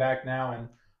 stepping back now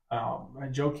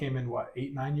and Joe came in,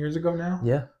 8-9 years ago now?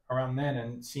 Yeah. Around then,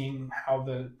 and seeing how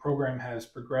the program has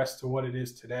progressed to what it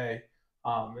is today,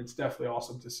 it's definitely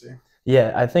awesome to see.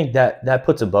 Yeah, I think that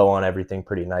puts a bow on everything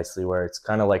pretty nicely, where it's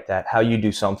kind of like that, how you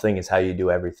do something is how you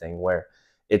do everything, where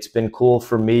it's been cool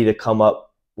for me to come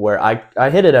up where I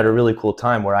hit it at a really cool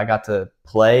time where I got to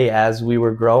play as we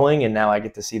were growing, and now I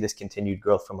get to see this continued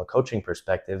growth from a coaching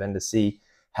perspective and to see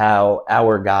how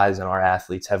our guys and our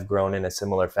athletes have grown in a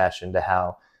similar fashion to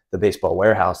how the baseball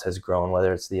warehouse has grown,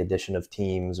 whether it's the addition of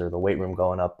teams or the weight room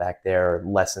going up back there or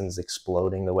lessons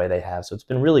exploding the way they have. So it's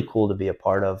been really cool to be a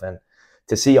part of and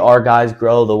to see our guys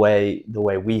grow the way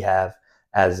we have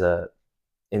as a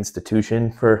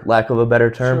institution, for lack of a better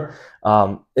term.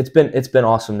 Sure. It's been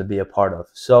awesome to be a part of.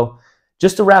 So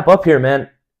just to wrap up here, man,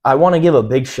 I want to give a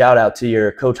big shout out to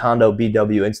your Coach Hondo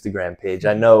BW Instagram page.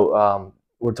 I know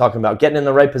we're talking about getting in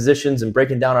the right positions and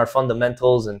breaking down our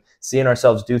fundamentals and seeing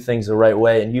ourselves do things the right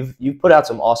way. And you've put out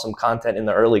some awesome content in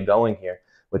the early going here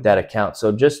with that account.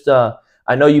 So just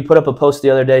I know you put up a post the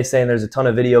other day saying there's a ton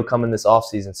of video coming this off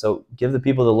season. So give the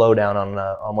people the lowdown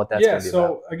on what that's going to be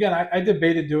about. So again, I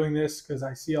debated doing this because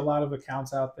I see a lot of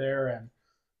accounts out there, and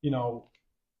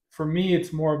for me,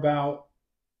 it's more about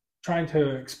trying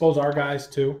to expose our guys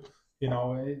too.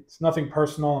 It's nothing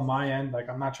personal on my end. Like,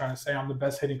 I'm not trying to say I'm the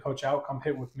best hitting coach out. Come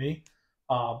hit with me.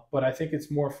 But I think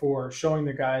it's more for showing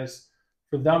the guys,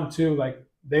 for them too, like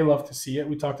they love to see it.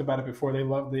 We talked about it before. They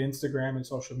love the Instagram and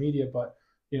social media, but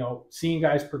seeing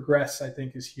guys progress, I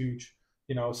think, is huge.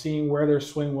 Seeing where their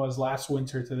swing was last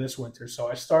winter to this winter. So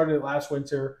I started last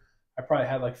winter. I probably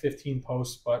had like 15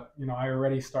 posts, but I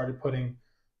already started putting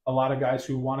a lot of guys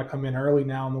who want to come in early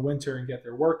now in the winter and get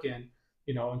their work in,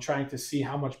 and trying to see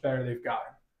how much better they've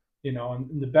gotten.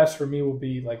 And the best for me will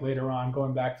be like later on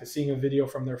going back to seeing a video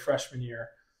from their freshman year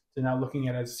to now looking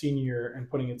at it as senior year and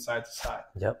putting it side to side.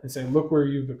 Yep. And saying, look where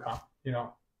you've become.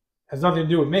 Has nothing to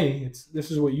do with me.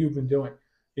 This is what you've been doing.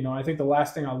 I think the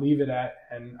last thing I'll leave it at,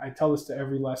 and I tell this to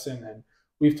every lesson, and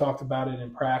we've talked about it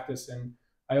in practice, and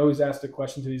I always ask the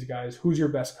question to these guys, who's your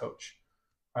best coach?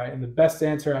 All right, and the best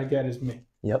answer I get is me.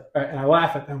 Yep. Right, and I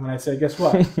laugh at them when I say, guess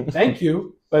what? Thank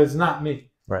you, but it's not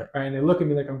me. Right. And they look at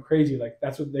me like I'm crazy. Like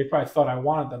that's what they probably thought I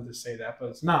wanted them to say that, but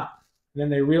it's not. And then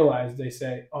they realize, they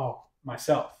say, oh,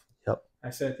 myself. Yep.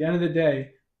 I said, at the end of the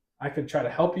day, I could try to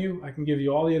help you. I can give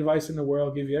you all the advice in the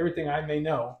world, give you everything I may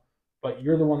know, but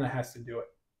you're the one that has to do it.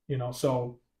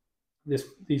 So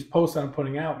these posts I'm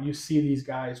putting out, you see these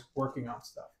guys working on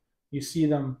stuff. You see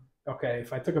them, okay,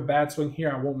 if I took a bad swing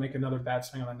here, I won't make another bad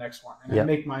swing on the next one. And I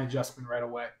make my adjustment right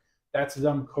away. That's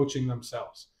them coaching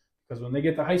themselves. Because when they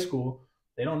get to high school,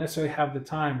 they don't necessarily have the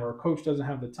time, or a coach doesn't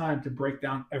have the time to break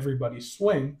down everybody's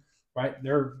swing, right?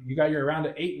 You got your round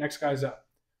of 8, next guy's up.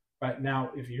 Right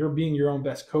now, if you're being your own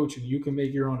best coach and you can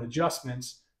make your own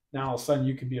adjustments, now all of a sudden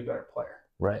you can be a better player.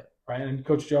 Right. Right. And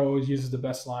Coach Joe always uses the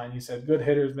best line. He said, good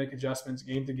hitters make adjustments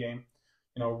game to game.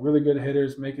 Really good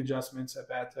hitters make adjustments at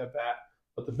bat to bat,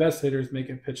 but the best hitters make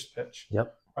it pitch to pitch.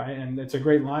 Yep. Right. And it's a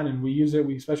great line. And we use it.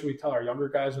 We tell our younger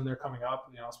guys when they're coming up,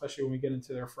 especially when we get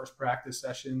into their first practice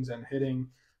sessions and hitting,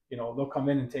 they'll come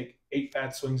in and take 8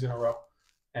 bad swings in a row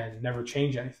and never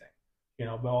change anything.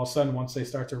 But all of a sudden, once they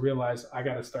start to realize I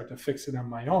got to start to fix it on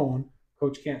my own,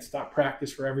 coach can't stop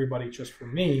practice for everybody, just for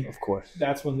me. Of course.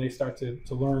 That's when they start to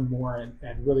learn more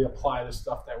and really apply the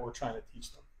stuff that we're trying to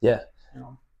teach them. Yeah.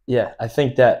 Yeah. I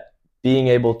think that being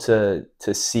able to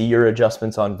see your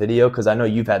adjustments on video, because I know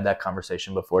you've had that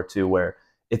conversation before too, where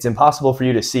it's impossible for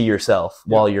you to see yourself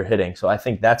while you're hitting. So I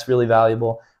think that's really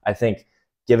valuable. I think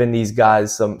giving these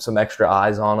guys some extra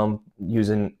eyes on them,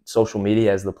 using social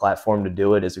media as the platform to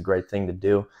do it, is a great thing to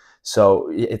do. So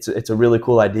it's a really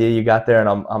cool idea you got there,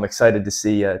 and I'm excited to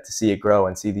see it grow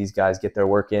and see these guys get their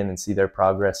work in and see their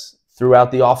progress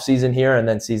throughout the off season here and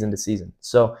then season to season.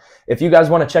 So if you guys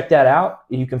want to check that out,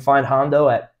 you can find Hondo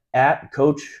at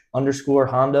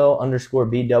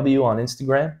coach_Hondo_BW on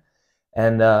Instagram.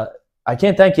 And I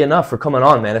can't thank you enough for coming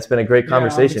on, man. It's been a great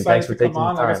conversation. Thanks for taking the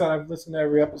time. Like I said, I've listened to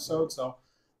every episode, so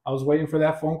I was waiting for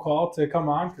that phone call to come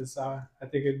on because I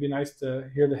think it'd be nice to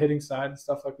hear the hitting side and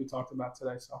stuff like we talked about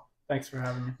today. So thanks for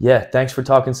having me. Yeah, thanks for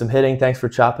talking some hitting. Thanks for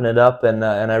chopping it up, and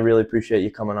I really appreciate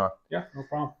you coming on. Yeah, no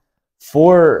problem.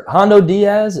 For Hondo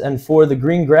Diaz and for the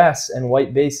Green Grass and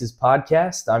White Bases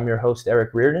podcast, I'm your host,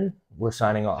 Eric Reardon. We're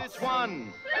signing off. It's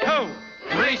 1, 2,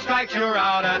 3 strikes, you're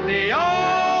out at the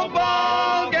old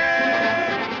ball game.